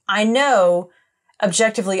 and I know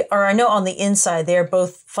objectively, or I know on the inside, they are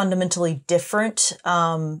both fundamentally different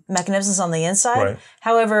mechanisms on the inside. Right.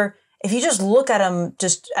 However, if you just look at them,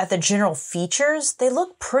 just at the general features, they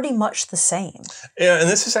look pretty much the same. Yeah, and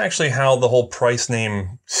this is actually how the whole Pryse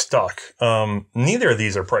name stuck. Neither of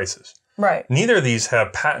these are Pryses. Right. Neither of these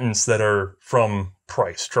have patents that are from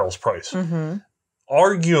Pryse, Charles Pryse.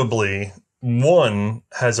 Arguably, one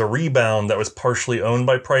has a rebound that was partially owned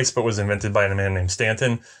by Pryse but was invented by a man named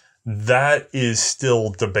Stanton. That is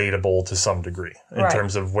still debatable to some degree in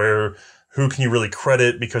terms of who can you really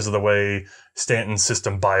credit because of the way Stanton's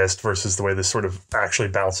system biased versus the way this sort of actually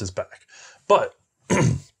bounces back. But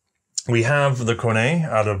we have the Koné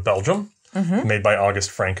out of Belgium, made by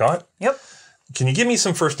August Francot. Yep. Can you give me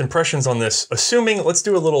some first impressions on this? Assuming, let's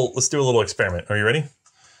do a little experiment. Are you ready?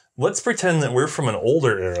 Let's pretend that we're from an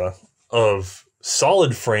older era of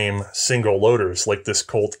solid frame single loaders like this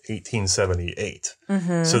Colt 1878.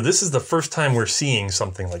 So this is the first time we're seeing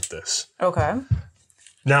something like this. Okay.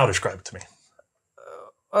 Now describe it to me.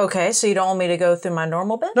 Okay, so you don't want me to go through my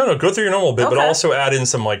normal bit? No, go through your normal bit, but Okay. also add in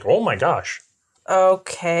some like, oh my gosh.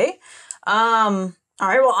 Okay. All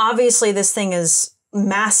right, well, obviously this thing is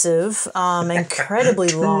massive, incredibly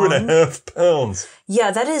long. 2.5 pounds.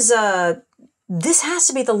 Yeah, that is, this has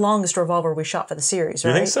to be the longest revolver we shot for the series,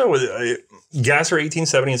 right? You think so? Gasser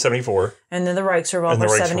 1870 and 74. And then the Reichs revolver,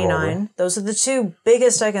 79. Revolver. Those are the two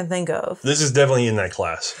biggest I can think of. This is definitely in that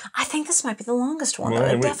class. I think this might be the longest one, though.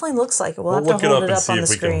 Well, It definitely looks like it. We'll have look to it hold up it and up see on if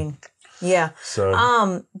the we can- screen. Yeah.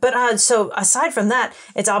 So, So aside from that,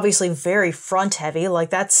 it's obviously very front heavy. Like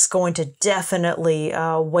that's going to definitely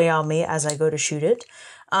weigh on me as I go to shoot it.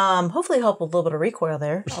 Hopefully help with a little bit of recoil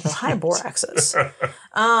there, although high bore axis.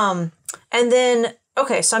 And then,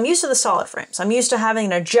 okay, so I'm used to the solid frames. I'm used to having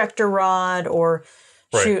an ejector rod or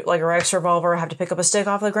shoot like a Reichs revolver, have to pick up a stick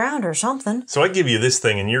off the ground or something. so I give you this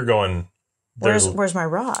thing and you're going, Where's my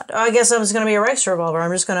rod? Oh, I guess I was going to be a Reichs revolver.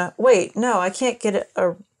 I'm just going to, wait, no, I can't get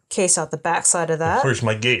a case out the backside of that. where's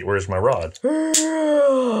my gate? Where's my rod?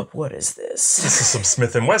 What is this? This is some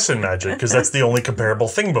Smith & Wesson magic, because that's the only comparable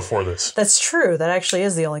thing before this. That's true. That actually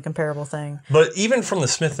is the only comparable thing. But even from the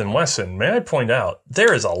Smith & Wesson, may I point out,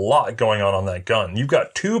 there is a lot going on that gun. You've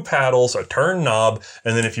got 2 paddles, a turn knob,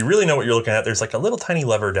 and then if you really know what you're looking at, there's like a little tiny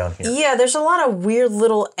lever down here. Yeah, there's a lot of weird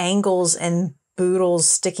little angles and boodles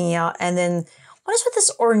sticking out, and then what is with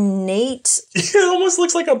this ornate... It almost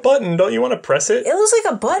looks like a button. Don't you want to press it? It looks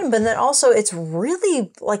like a button, but then also it's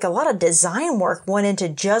really like a lot of design work went into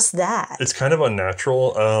just that. It's kind of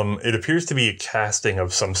unnatural. It appears to be a casting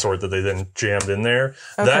of some sort that they then jammed in there.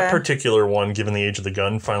 Okay. That particular one, given the age of the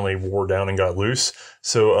gun, finally wore down and got loose.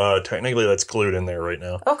 So technically that's glued in there right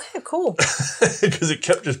now. Okay, cool. Because it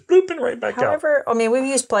kept just blooping right back out. However, I mean, we've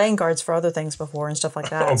used playing cards for other things before and stuff like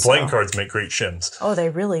that. Oh, playing cards make great shims. Oh, they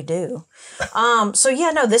really do. So yeah,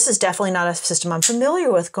 no, this is definitely not a system I'm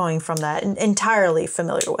familiar with going from that, entirely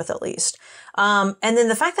familiar with at least. And then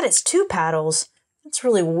the fact that it's 2 paddles, it's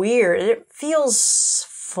really weird. It feels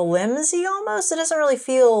flimsy almost. It doesn't really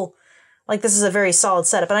feel like this is a very solid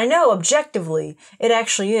setup. And I know objectively, it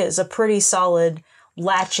actually is a pretty solid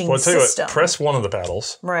latching Well, I'll tell you system. what, press one of the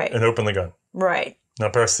paddles Right. and open the gun. Right. Now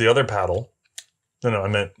press the other paddle. No, I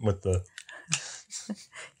meant with the...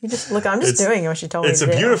 You just look, I'm just doing what you told me to It's do.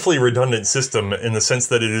 a beautifully redundant system in the sense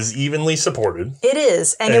that it is evenly supported. It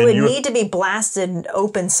is, and it And would you- need to be blasted and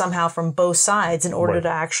open somehow from both sides in order Right. to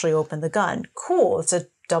actually open the gun. Cool, it's a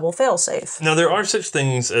double failsafe. Now, there are such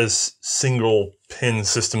things as single pin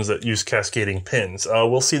systems that use cascading pins.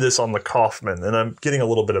 We'll see this on the Kaufman, and I'm getting a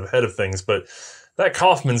little bit ahead of things, but that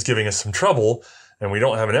Kaufman's giving us some trouble, and we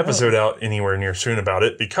don't have an episode out anywhere near soon about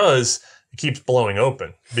it because it keeps blowing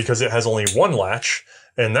open because it has only one latch,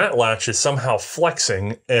 and that latch is somehow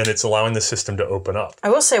flexing, and it's allowing the system to open up. I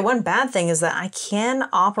will say one bad thing is that I can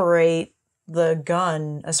operate the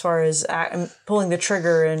gun as far as pulling the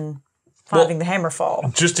trigger and having the hammer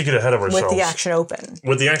fall. Just to get ahead of ourselves. With the action open.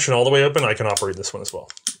 With the action all the way open, I can operate this one as well.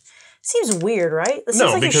 Seems weird, right? It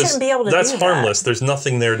seems like you shouldn't be able to do that. That's harmless. There's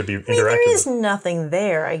nothing there to be interacted with. There is nothing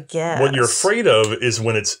there, I guess. What you're afraid of is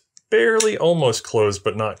when it's barely almost closed,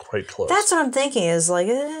 but not quite closed. That's what I'm thinking is like,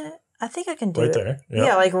 I think I can do it. Right there.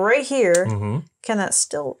 Yeah, like right here. Can that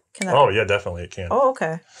Oh, yeah, definitely it can. Oh,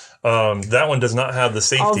 okay. That one does not have the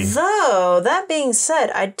safety. Although, that being said,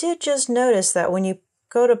 I did just notice that when you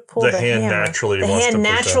go to pull the hand hammer, naturally the hand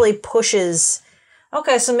naturally pushes.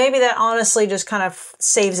 Okay, so maybe that honestly just kind of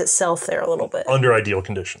saves itself there a little bit. Under ideal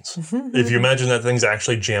conditions. If you imagine that thing's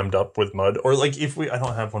actually jammed up with mud, or like if I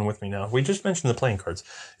don't have one with me now. We just mentioned the playing cards.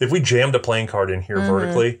 If we jammed a playing card in here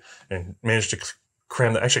vertically and managed to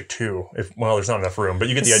cram actually two, there's not enough room, but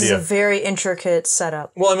you get the idea. This is a very intricate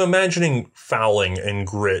setup. Well, I'm imagining fouling and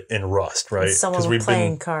grit and rust, right? Because we've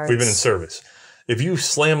been in service. If you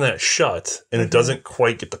slam that shut and it doesn't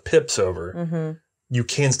quite get the pips over, you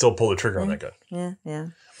can still pull the trigger on that gun. Yeah.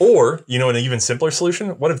 Or, an even simpler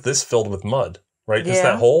solution, what if this filled with mud, right? Just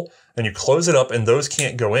that hole, and you close it up and those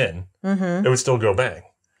can't go in. It would still go bang.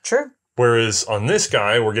 True. Whereas on this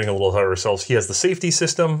guy, we're getting a little ahead of ourselves. He has the safety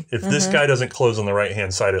system. If this guy doesn't close on the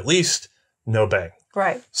right-hand side at least, no bang.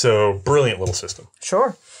 Right. So, brilliant little system.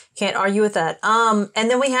 Sure. Can't argue with that. And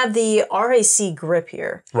then we have the RAC grip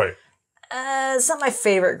here. Right. It's not my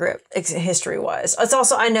favorite grip, history-wise. It's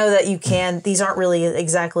also, I know that these aren't really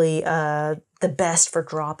exactly the best for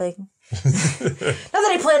dropping. Not that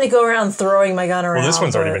I plan to go around throwing my gun around. Well, this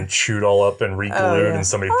one's already been chewed all up and re-glued and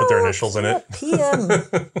somebody put their initials in it. PM.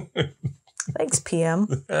 Thanks, PM.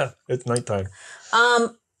 Yeah, it's nighttime.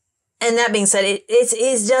 And that being said,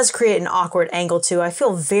 it does create an awkward angle too. I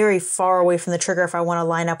feel very far away from the trigger if I want to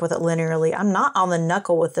line up with it linearly. I'm not on the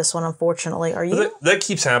knuckle with this one, unfortunately. Are you? That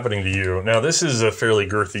keeps happening to you. Now, this is a fairly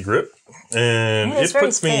girthy grip, and it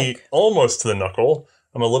puts me almost to the knuckle.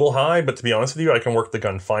 I'm a little high, but to be honest with you, I can work the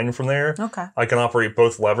gun fine from there. Okay. I can operate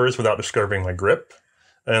both levers without disturbing my grip.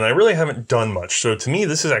 And I really haven't done much. So to me,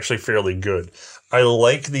 this is actually fairly good. I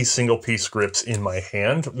like these single-piece grips in my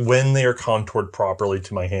hand when they are contoured properly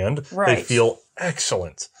to my hand. Right. They feel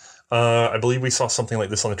excellent. I believe we saw something like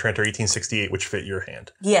this on the Tranter 1868, which fit your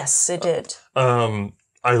hand. Yes, it did.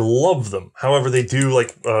 I love them. However, they do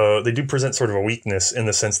present sort of a weakness in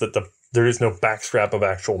the sense that there is no backstrap of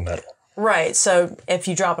actual metal. Right. So if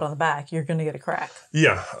you drop it on the back, you're going to get a crack.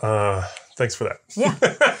 Yeah. Thanks for that. Yeah.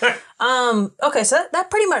 Okay, so that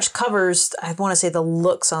pretty much covers, I want to say, the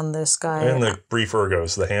looks on this guy. And the brief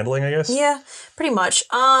ergos, the handling, I guess? Yeah, pretty much.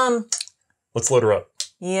 Let's load her up.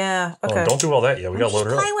 Yeah, okay. Oh, don't do all that yet. We got to load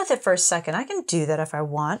her up. Playing with it for a second. I can do that if I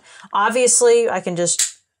want. Obviously, I can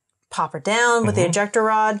just pop her down with the ejector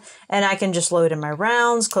rod, and I can just load in my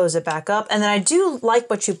rounds, close it back up. And then I do like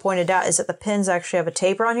what you pointed out is that the pins actually have a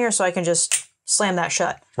taper on here, so I can just slam that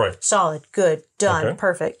shut. Right. Solid. Good. Done. Okay.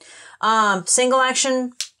 Perfect. Single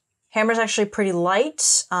action. Hammer's actually pretty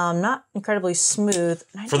light. Not incredibly smooth.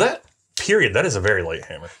 For that period, that is a very light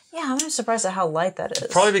hammer. Yeah, I'm surprised at how light that is.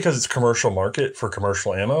 Probably because it's commercial market for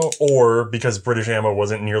commercial ammo, or because British ammo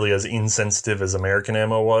wasn't nearly as insensitive as American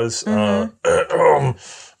ammo was. Hammer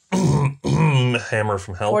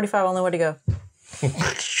from hell. 45, only way to go.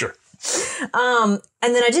 Sure. And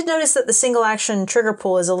then I did notice that the single action trigger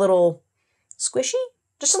pull is a little squishy,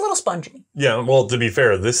 just a little spongy. Yeah, well, to be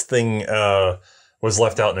fair, this thing was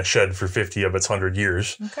left out in a shed for 50 of its 100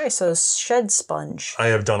 years. Okay, so shed sponge. I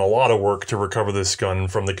have done a lot of work to recover this gun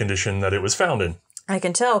from the condition that it was found in. I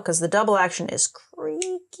can tell because the double action is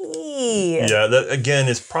creaky. Yeah, that again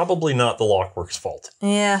is probably not the Lockwork's fault.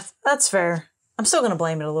 Yeah, that's fair. I'm still going to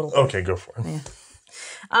blame it a little bit. Okay, go for it. Yeah.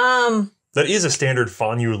 That is a standard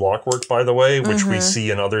Fonyu lockwork, by the way, which we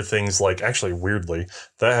see in other things like, actually, weirdly,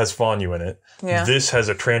 that has Fonyu in it. Yeah. This has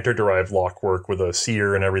a Tranter-derived lockwork with a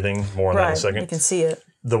sear and everything. More on that in a second. You can see it.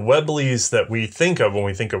 The Webleys that we think of when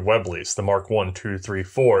we think of Webleys, the Mark 1, 2, 3,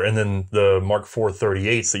 4, and then the Mark 4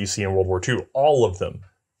 38s that you see in World War II, all of them,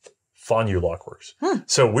 Fonyu lockworks.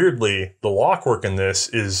 So weirdly, the lockwork in this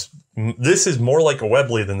is more like a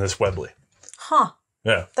Webley than this Webley. Huh.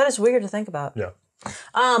 Yeah. That is weird to think about. Yeah.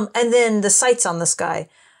 And then the sights on this guy.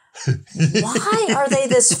 Why are they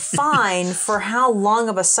this fine for how long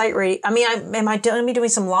of a sight radius? I mean, am I doing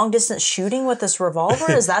some long distance shooting with this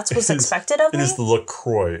revolver? Is that what's expected of me? It is the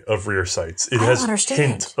LaCroix of rear sights. It has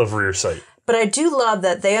hint of rear sight. But I do love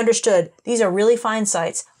that they understood these are really fine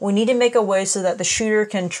sights. We need to make a way so that the shooter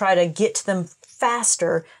can try to get to them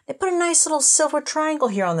faster. They put a nice little silver triangle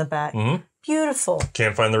here on the back. Beautiful.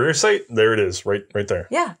 Can't find the rear sight? There it is, right there.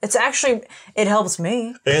 Yeah, it's actually, it helps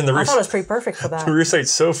me. And the rear, I thought it was pretty perfect for that. The rear sight's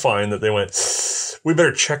so fine that they went, we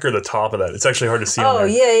better checker the top of that. It's actually hard to see on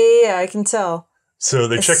there. Yeah, I can tell. So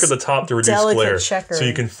they checker the top to reduce glare. Checkering. So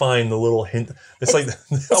you can find the little hint. It's like...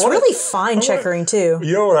 It's really fine checkering, too.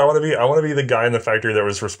 You know what I want to be? I want to be the guy in the factory that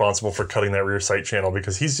was responsible for cutting that rear sight channel,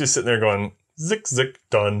 because he's just sitting there going, zick, zick,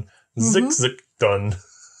 done. Zick, zick, done.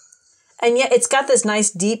 And yet it's got this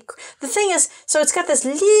nice deep... The thing is, so it's got this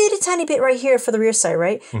little tiny bit right here for the rear sight,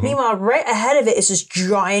 right? Meanwhile, right ahead of it is this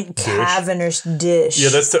giant cavernous dish. Yeah,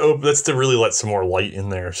 that's to really let some more light in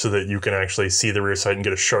there so that you can actually see the rear sight and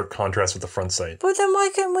get a sharp contrast with the front sight. But then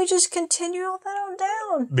why couldn't we just continue all that on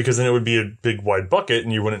down? Because then it would be a big wide bucket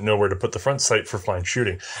and you wouldn't know where to put the front sight for fine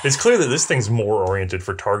shooting. It's clear that this thing's more oriented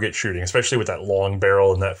for target shooting, especially with that long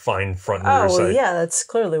barrel and that fine front and rear sight. Oh, yeah, that's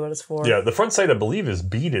clearly what it's for. Yeah, the front sight, I believe, is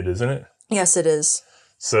beaded, isn't it? Yes, it is.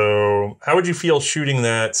 So how would you feel shooting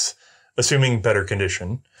that, assuming better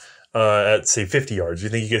condition, at, say, 50 yards? Do you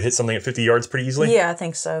think you could hit something at 50 yards pretty easily? Yeah, I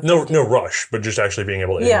think so. No rush, but just actually being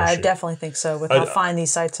able to Yeah, I definitely think so, with how fine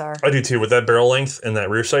these sights are. I do too. With that barrel length and that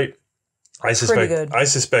rear sight, I good.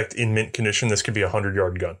 suspect in mint condition, this could be a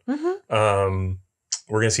 100-yard gun. We're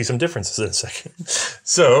going to see some differences in a second.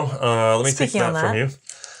 So let me take that from you.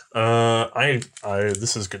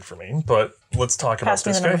 This is good for me, but let's talk about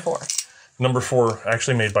this guy. Number 4. Number 4,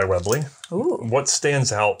 actually made by Webley. Ooh. What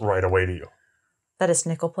stands out right away to you? That it's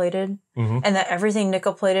nickel plated, and that everything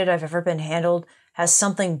nickel plated I've ever been handled has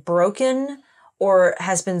something broken or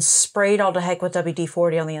has been sprayed all to heck with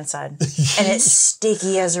WD-40 on the inside, and it's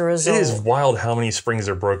sticky as a result. It is wild how many springs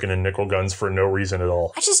are broken in nickel guns for no reason at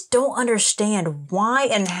all. I just don't understand why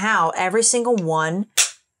and how every single one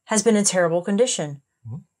has been in terrible condition.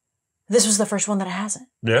 This was the first one that it hasn't.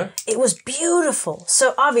 Yeah? It was beautiful.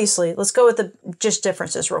 So obviously, let's go with the just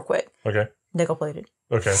differences real quick. Okay. Nickel plated.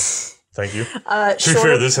 Okay. Thank you. To be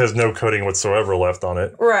fair, this has no coating whatsoever left on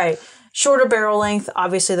it. Right. Shorter barrel length.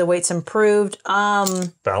 Obviously, the weight's improved.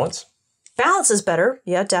 Balance? Balance is better.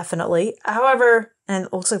 Yeah, definitely. However, and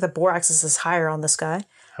it looks like the bore axis is higher on this guy.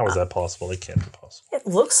 How is that possible? It can't be possible. It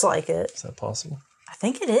looks like it. Is that possible? I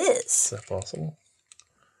think it is. Is that possible?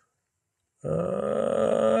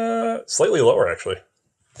 Slightly lower, actually.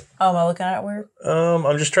 Oh, am I looking at it weird?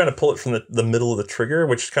 I'm just trying to pull it from the middle of the trigger,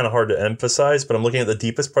 which is kind of hard to emphasize, but I'm looking at the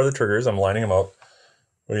deepest part of the triggers. I'm lining them up.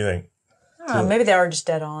 What do you think? Maybe they are just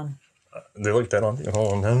dead on. They look dead on.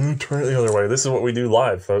 Hold on. No, turn it the other way. This is what we do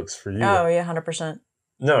live, folks, for you. Oh, yeah, 100%.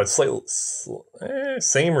 No, it's slightly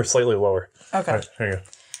same or slightly lower. Okay. All right, here you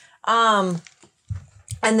go.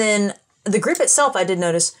 And then the grip itself, I did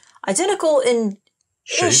notice, identical in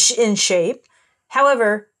shape.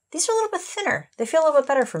 However, these are a little bit thinner. They feel a little bit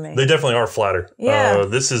better for me. They definitely are flatter. Yeah.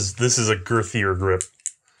 This is a girthier grip.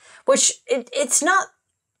 Which it's not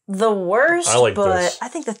the worst, but this. I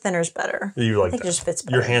think the thinner's better. You like I think that. it just fits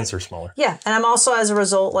better. Your hands are smaller. Yeah, and I'm also, as a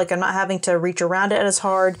result, like I'm not having to reach around it as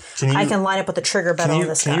hard. I can line up with the trigger better on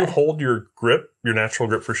this guy. Can you hold your grip, your natural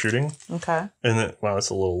grip for shooting? Okay. And then, wow, that's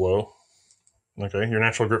a little low. Okay, your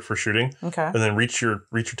natural grip for shooting. Okay. And then reach your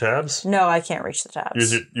tabs. No, I can't reach the tabs.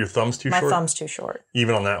 Is your thumb's too short? My thumb's too short.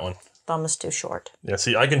 Even on that one. Thumb is too short. Yeah,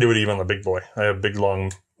 see, I can do it even on the big boy. I have big,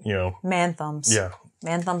 long, man thumbs. Yeah.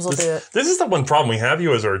 Man thumbs will do it. This is the one problem we have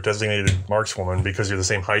you as our designated markswoman because you're the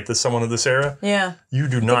same height as someone of this era. Yeah. You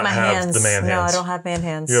do not have the man hands. No, I don't have man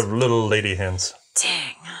hands. You have little lady hands.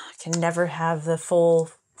 Dang. I can never have the full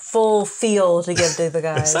feel to give to the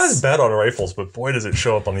guys. It's not as bad on rifles, but boy, does it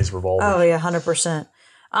show up on these revolvers. Oh, yeah, 100%.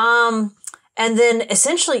 And then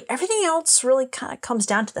essentially everything else really kind of comes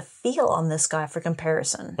down to the feel on this guy for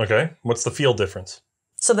comparison. Okay. What's the feel difference?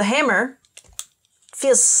 So the hammer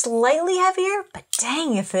feels slightly heavier, but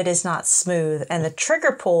dang if it is not smooth. And the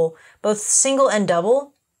trigger pull, both single and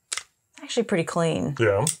double, actually pretty clean.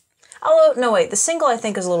 Yeah. Although, no, wait, the single I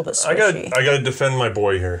think is a little bit squishy. I gotta defend my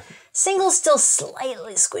boy here. Single's still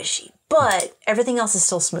slightly squishy, but everything else is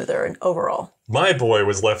still smoother and overall. My boy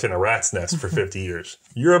was left in a rat's nest for 50 years.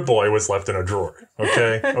 Your boy was left in a drawer.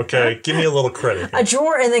 Okay? Okay? Give me a little credit here. A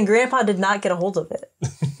drawer, and then Grandpa did not get a hold of it.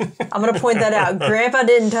 I'm going to point that out. Grandpa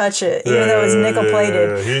didn't touch it, even though it was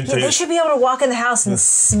nickel-plated. They should be able to walk in the house and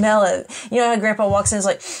smell it. You know how Grandpa walks in and is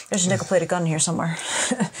like, there's a nickel-plated gun here somewhere.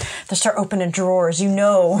 They start opening drawers, you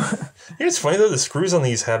know. It's funny, though, the screws on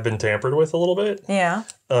these have been tampered with a little bit. Yeah.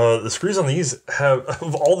 The screws on these have...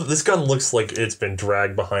 This gun looks like it's been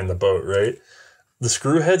dragged behind the boat, right? The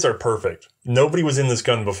screw heads are perfect. Nobody was in this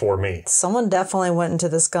gun before me. Someone definitely went into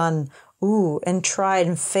this gun, and tried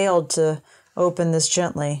and failed to open this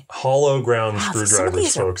gently. Hollow ground Some of screwdrivers,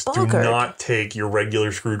 these are folks. Do buggered. not take your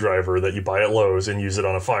regular screwdriver that you buy at Lowe's and use it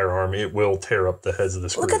on a firearm. It will tear up the heads of the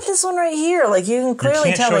screws. Look at this one right here. Like, you can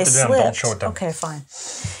clearly tell they slipped. Don't show it down. Okay, fine.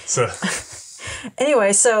 So...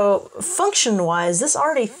 Anyway, so function-wise, this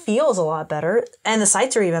already feels a lot better, and the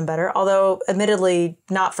sights are even better, although admittedly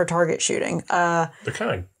not for target shooting. They're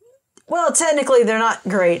kind of... Well, technically, they're not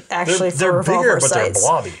great, actually, for revolver bigger, but sights.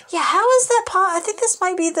 they're blobby. Yeah, how is that I think this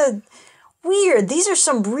might be the... Weird. These are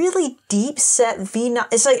some really deep-set V-notch.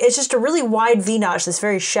 It's just a really wide V-notch that's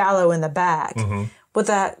very shallow in the back. Mm-hmm. With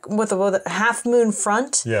a half-moon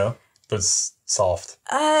front. Yeah, but it's soft.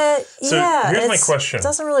 So here's my question. It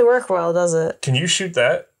doesn't really work well, does it? Can you shoot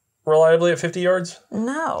that reliably at 50 yards?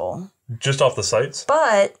 No. Just off the sights?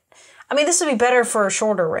 But, I mean, this would be better for a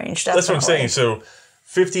shorter range, definitely. That's what I'm saying. So,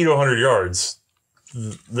 50 to 100 yards,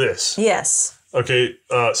 this. Yes. Okay,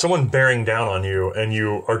 someone bearing down on you, and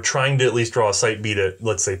you are trying to at least draw a sight beat at,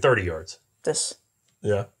 let's say, 30 yards. This.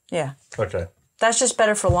 Yeah? Yeah. Okay. That's just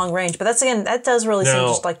better for long range, but that's, again, that does really seem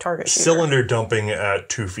just like target shooter. Cylinder dumping at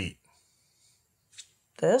 2 feet.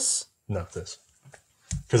 This? No, this.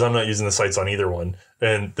 Because I'm not using the sights on either one,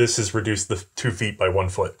 and this has reduced the 2 feet by 1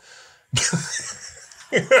 foot.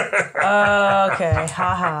 Okay,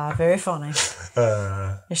 haha, very funny.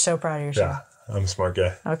 You're so proud of yourself. Yeah, I'm a smart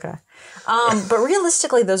guy. Okay. But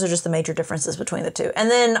realistically, those are just the major differences between the two.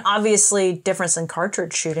 And then, obviously, difference in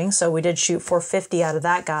cartridge shooting. So we did shoot 450 out of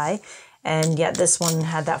that guy, and yet this one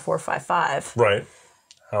had that 4.55. Right.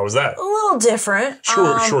 How was that? A little different.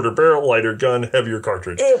 Shorter barrel, lighter gun, heavier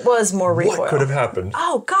cartridge. It was more recoil. What could have happened?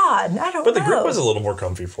 Oh, God, I don't know. But the grip was a little more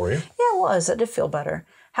comfy for you. Yeah, it was. It did feel better.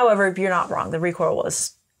 However, you're not wrong. The recoil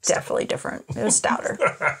was definitely different. It was stouter.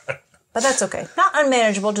 But that's okay. Not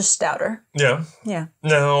unmanageable, just stouter. Yeah. Yeah.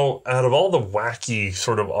 Now, out of all the wacky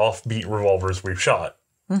sort of offbeat revolvers we've shot,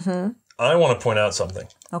 I want to point out something.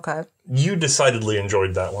 Okay. You decidedly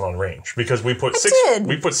enjoyed that one on range because we put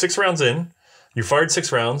we put 6 rounds in. You fired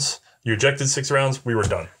 6 rounds. You ejected 6 rounds. We were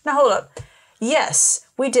done. Now, hold up. Yes,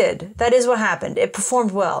 we did. That is what happened. It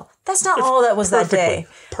performed well. That's not all that was that day.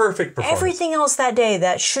 Perfect performance. Everything else that day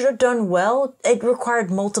that should have done well, it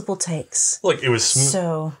required multiple takes. Look, it was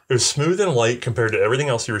smooth. It was smooth and light compared to everything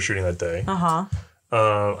else you were shooting that day.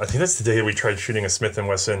 I think that's the day we tried shooting a Smith &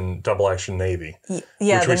 Wesson double action Navy.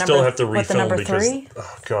 Yeah, which we still have to refilm the number because 3?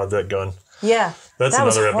 Oh god, that gun. Yeah, that's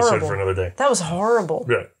another episode for another day. That was horrible.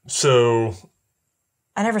 Yeah. So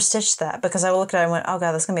I never stitched that because I looked at it and went, "Oh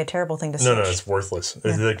god, that's gonna be a terrible thing to stitch." No, it's worthless.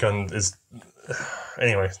 Yeah. That gun is.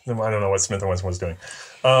 Anyway, I don't know what Smith & Wesson was doing.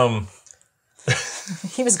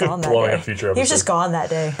 He was gone that blowing day. Up future episodes. He was just gone that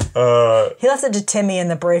day. He left it to Timmy in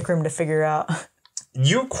the break room to figure out.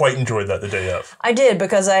 You quite enjoyed that the day of. I did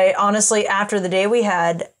because I honestly, after the day we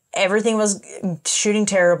had, everything was shooting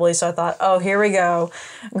terribly. So I thought, oh, here we go.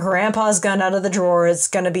 Grandpa's gun out of the drawer. It's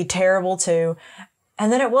going to be terrible too.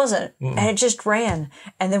 And then it wasn't. And it just ran.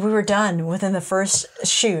 And then we were done within the first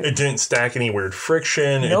shoot. It didn't stack any weird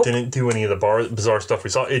friction. Nope. It didn't do any of the bizarre stuff we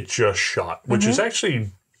saw. It just shot, which is actually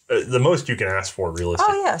the most you can ask for,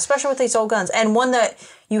 realistically. Oh, yeah, especially with these old guns. And one that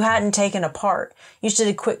you hadn't taken apart. You just did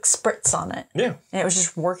a quick spritz on it. Yeah. And it was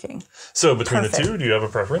just working. So between the two, do you have a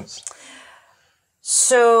preference?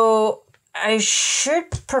 So I should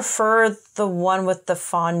prefer the one with the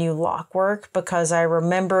Fonyu lock work because I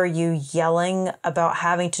remember you yelling about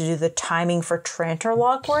having to do the timing for Tranter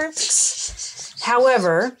lock works.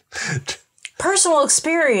 However, personal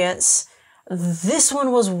experience, this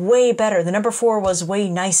one was way better. The number 4 was way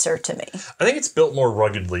nicer to me. I think it's built more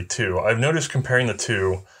ruggedly too. I've noticed comparing the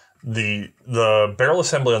two, the barrel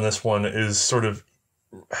assembly on this one is sort of,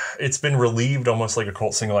 it's been relieved almost like a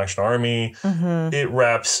Colt single action Army. It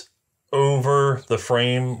wraps over the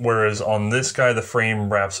frame, whereas on this guy, the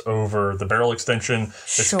frame wraps over the barrel extension.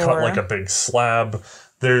 It's cut like a big slab.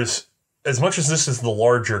 There's, as much as this is the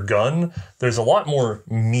larger gun, there's a lot more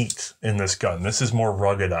meat in this gun. This is more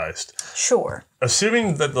ruggedized. Sure.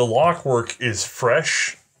 Assuming that the lock work is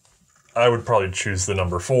fresh, I would probably choose the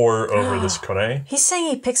number 4 over this Kone. He's saying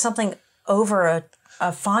he picked something over a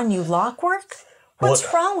Fonyu lock work?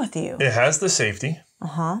 What's wrong with you? It has the safety.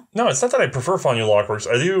 No, it's not that I prefer Fonyu lockworks.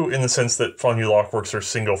 I do in the sense that Fonyu lockworks are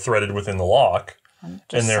single-threaded within the lock, and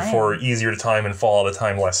therefore easier to time and fall out of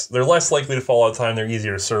time less. They're less likely to fall out of time. They're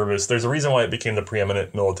easier to service. There's a reason why it became the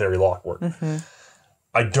preeminent military lockwork.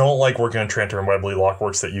 I don't like working on Tranter and Webley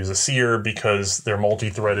lockworks that use a sear because they're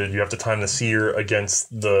multi-threaded. You have to time the sear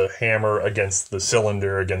against the hammer, against the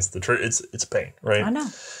cylinder, against the trigger. It's a pain, right? I know.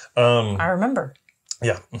 I remember.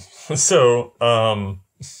 Yeah. So,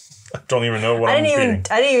 I don't even know what I'm feeding.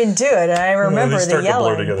 I didn't even do it. I remember the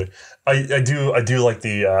yelling. To blur together. I do like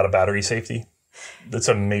the out of battery safety. That's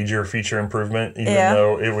a major feature improvement. Even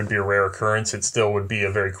though it would be a rare occurrence, it still would be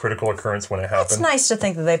a very critical occurrence when it happens. It's nice to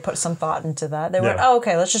think that they put some thought into that. They went, oh,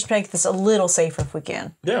 okay, let's just make this a little safer if we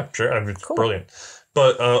can. Yeah, sure. I mean, it's brilliant.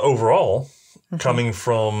 But overall, coming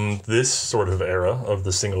from this sort of era of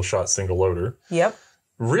the single shot, single loader,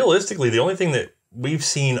 realistically, the only thing that we've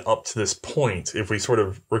seen up to this point, if we sort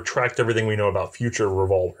of retract everything we know about future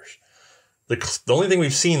revolvers, the only thing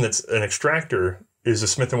we've seen that's an extractor is the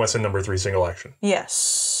Smith & Wesson No. 3 single action.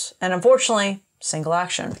 Yes. And unfortunately, single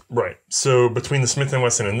action. Right. So between the Smith &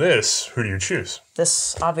 Wesson and this, who do you choose?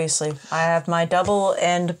 This, obviously. I have my double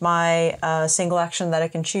and my single action that I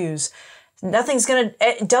can choose. Nothing's going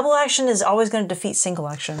to... Double action is always going to defeat single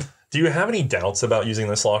action. Do you have any doubts about using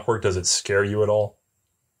this lockwork? Does it scare you at all?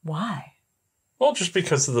 Why? Well, just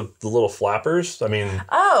because of the little flappers. I mean...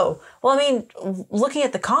 Oh, well, I mean, looking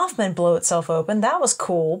at the Kaufman blow itself open, that was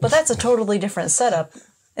cool, but that's a totally different setup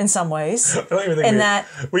in some ways. I don't even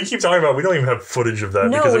think we keep talking about, we don't even have footage of that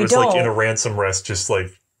because it was like in a ransom rest, just like...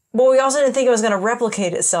 Well, we also didn't think it was going to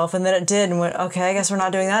replicate itself, and then it did, and went, okay, I guess we're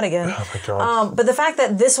not doing that again. Oh, my God. But the fact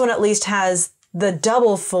that this one at least has the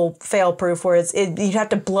double full fail-proof, where you'd have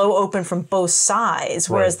to blow open from both sides,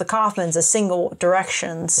 whereas the Kaufman's a single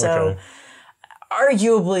direction, so...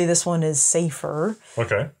 Arguably, this one is safer.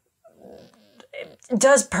 Okay. It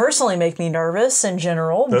does personally make me nervous in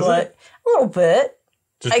general, but a little bit.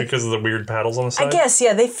 Just because of the weird paddles on the side? I guess,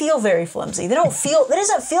 yeah. They feel very flimsy. They don't feel... It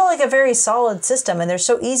doesn't feel like a very solid system, and they're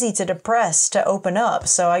so easy to depress, to open up.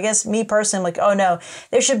 So I guess me personally, like, oh no,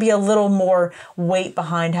 there should be a little more weight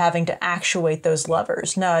behind having to actuate those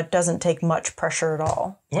levers. No, it doesn't take much pressure at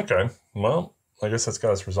all. Okay. Well... I guess that's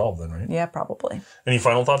got us resolved then, right? Yeah, probably. Any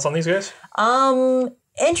final thoughts on these guys?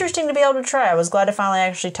 Interesting to be able to try. I was glad to finally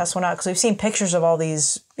actually test one out because we've seen pictures of all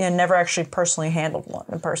these and never actually personally handled one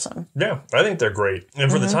in person. Yeah, I think they're great.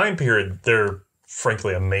 And for the time period, they're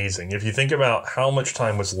frankly amazing. If you think about how much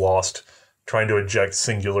time was lost trying to eject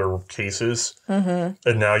singular cases, and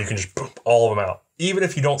now you can just boom, all of them out. Even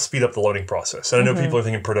if you don't speed up the loading process. And I know people are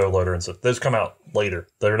thinking Proto loader and stuff. Those come out later.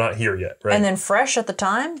 They're not here yet, right? And then fresh at the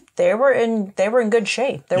time, they were in good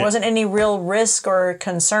shape. There wasn't any real risk or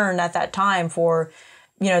concern at that time for,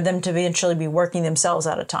 them to eventually be working themselves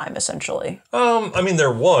out of time, essentially. I mean,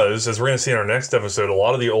 there was, as we're going to see in our next episode, a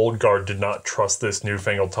lot of the old guard did not trust this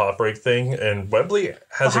newfangled top break thing, and Webley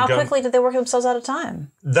has how quickly did they work themselves out of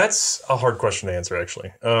time? That's a hard question to answer,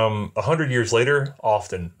 actually. 100 years later,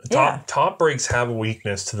 often. Top breaks have a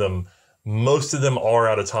weakness to them. Most of them are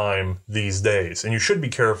out of time these days. And you should be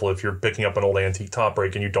careful if you're picking up an old antique top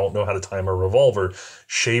break and you don't know how to time a revolver.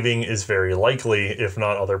 Shaving is very likely, if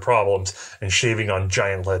not other problems. And shaving on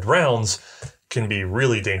giant lead rounds can be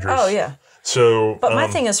really dangerous. Oh, yeah. So, but my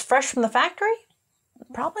thing is, fresh from the factory?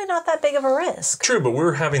 Probably not that big of a risk. True, but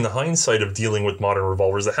we're having the hindsight of dealing with modern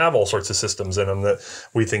revolvers that have all sorts of systems in them that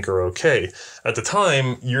we think are okay. At the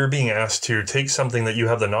time, you're being asked to take something that you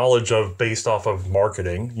have the knowledge of based off of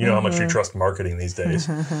marketing. You know how much you trust marketing these days.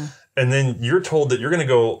 And then you're told that you're going to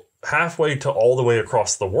go halfway to all the way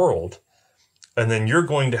across the world. And then you're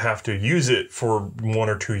going to have to use it for 1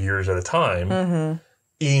 or 2 years at a time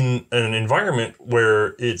in an environment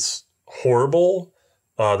where it's horrible.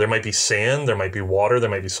 There might be sand, there might be water, there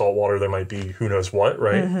might be salt water, there might be who knows what,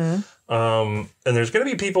 right? And there's going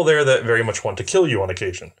to be people there that very much want to kill you on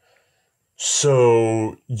occasion.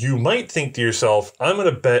 So you might think to yourself, I'm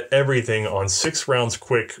going to bet everything on 6 rounds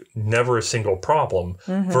quick, never a single problem,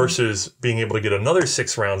 versus being able to get another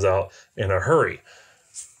 6 rounds out in a hurry.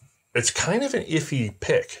 It's kind of an iffy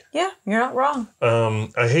pick. Yeah, you're not wrong.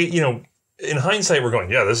 I hate, in hindsight, we're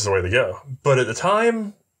going, yeah, this is the way to go. But at the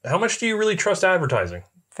time, how much do you really trust advertising?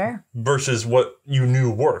 Fair. Versus what you knew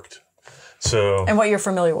worked. So. And what you're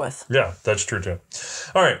familiar with. Yeah, that's true too.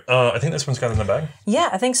 All right, I think this one's got in the bag. Yeah,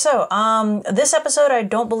 I think so. This episode, I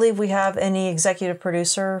don't believe we have any executive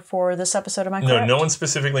producer for this episode. Am I correct? No one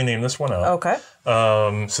specifically named this one out. Okay.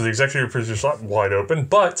 So the executive producer slot wide open,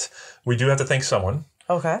 but we do have to thank someone.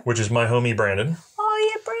 Okay. Which is my homie Brandon.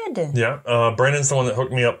 Oh yeah, Brandon. Yeah, Brandon's the one that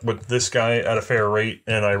hooked me up with this guy at a fair rate,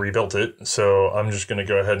 and I rebuilt it. So I'm just going to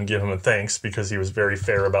go ahead and give him a thanks because he was very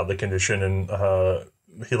fair about the condition, and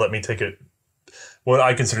he let me take it what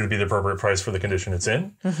I consider to be the appropriate price for the condition it's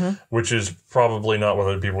in, which is probably not what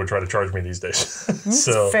other people would try to charge me these days.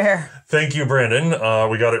 So fair. Thank you, Brandon.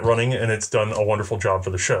 We got it running, and it's done a wonderful job for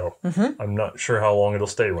the show. I'm not sure how long it'll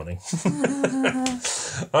stay running.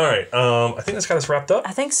 All right. I think that's got us wrapped up.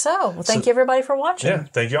 I think so. Well, thank you, everybody, for watching. Yeah,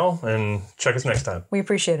 thank you all, and check us next time. We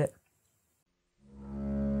appreciate it.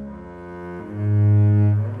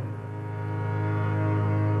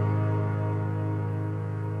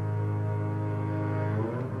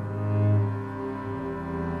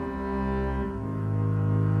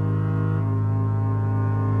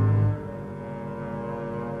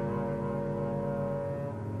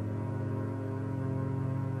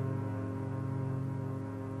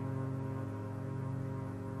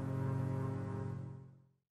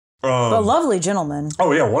 But lovely gentleman.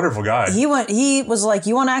 Oh yeah, wonderful guy. He was like,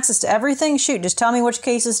 you want access to everything? Shoot, just tell me which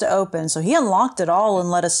cases to open. So he unlocked it all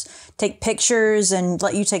and let us take pictures and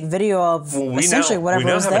let you take video of essentially whatever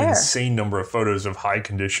was there. We now have an insane number of photos of high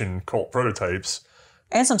condition Colt prototypes.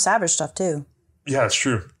 And some Savage stuff too. Yeah, it's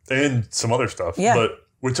true. And some other stuff. Yeah. But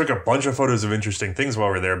we took a bunch of photos of interesting things while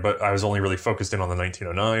we were there, but I was only really focused in on the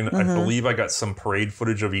 1909. I believe I got some parade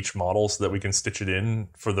footage of each model so that we can stitch it in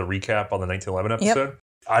for the recap on the 1911 episode. Yep.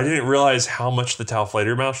 I didn't realize how much the Tau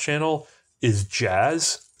Fighter Mouse channel is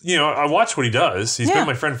jazz. You know, I watch what he does. He's been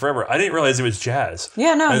my friend forever. I didn't realize it was jazz.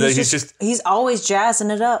 Yeah, no, he's always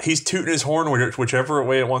jazzing it up. He's tooting his horn whichever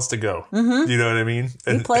way it wants to go. You know what I mean?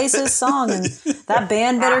 He plays his song, and that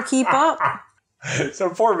band better keep up. So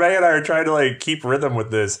poor May and I are trying to like keep rhythm with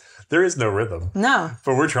this. There is no rhythm. No.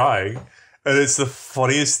 But we're trying. And it's the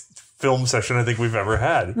funniest film session I think we've ever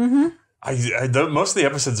had. Most of the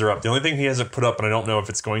episodes are up. The only thing he hasn't put up, and I don't know if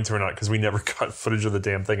it's going to or not, because we never got footage of the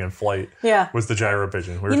damn thing in flight, was the gyro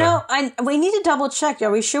pigeon. We need to double check. Are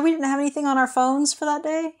we sure we didn't have anything on our phones for that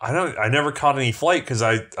day? I never caught any flight, because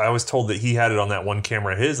I was told that he had it on that one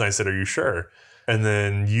camera of his, and I said, are you sure? And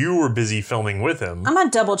then you were busy filming with him. I'm going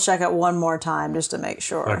to double check it one more time just to make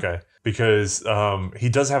sure. Okay. Because he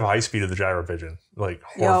does have high speed of the gyro pigeon. Like,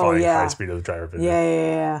 horrifying high speed of the gyro pigeon.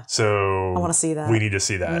 Yeah. So I want to see that. We need to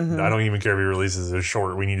see that. I don't even care if he releases it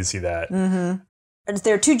short. We need to see that.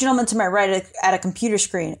 There are two gentlemen to my right at a computer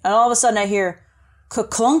screen. And all of a sudden I hear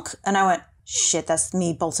clunk, and I went, shit, that's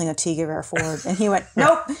me bolting a T-Gewehr forward. And he went,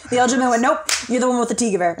 nope. The other gentleman went, nope, you're the one with the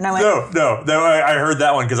T-Gewehr. And I went, no, I heard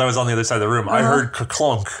that one because I was on the other side of the room. I heard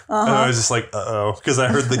clunk. And I was just like, uh-oh, because I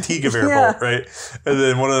heard the T-Gewehr bolt, right? And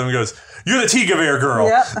then one of them goes, you're the T-Gewehr girl.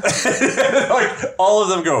 Yep. Like, all of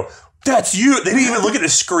them go, that's you. They didn't even look at the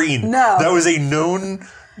screen. No. That was a known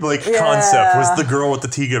concept, was the girl with the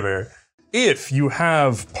T-Gewehr. If you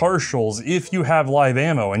have partials, if you have live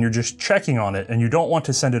ammo and you're just checking on it and you don't want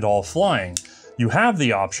to send it all flying, you have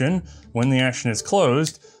the option, when the action is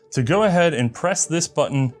closed, to go ahead and press this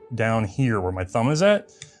button down here where my thumb is at.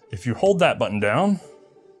 If you hold that button down,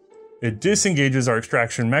 it disengages our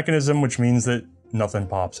extraction mechanism, which means that nothing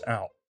pops out.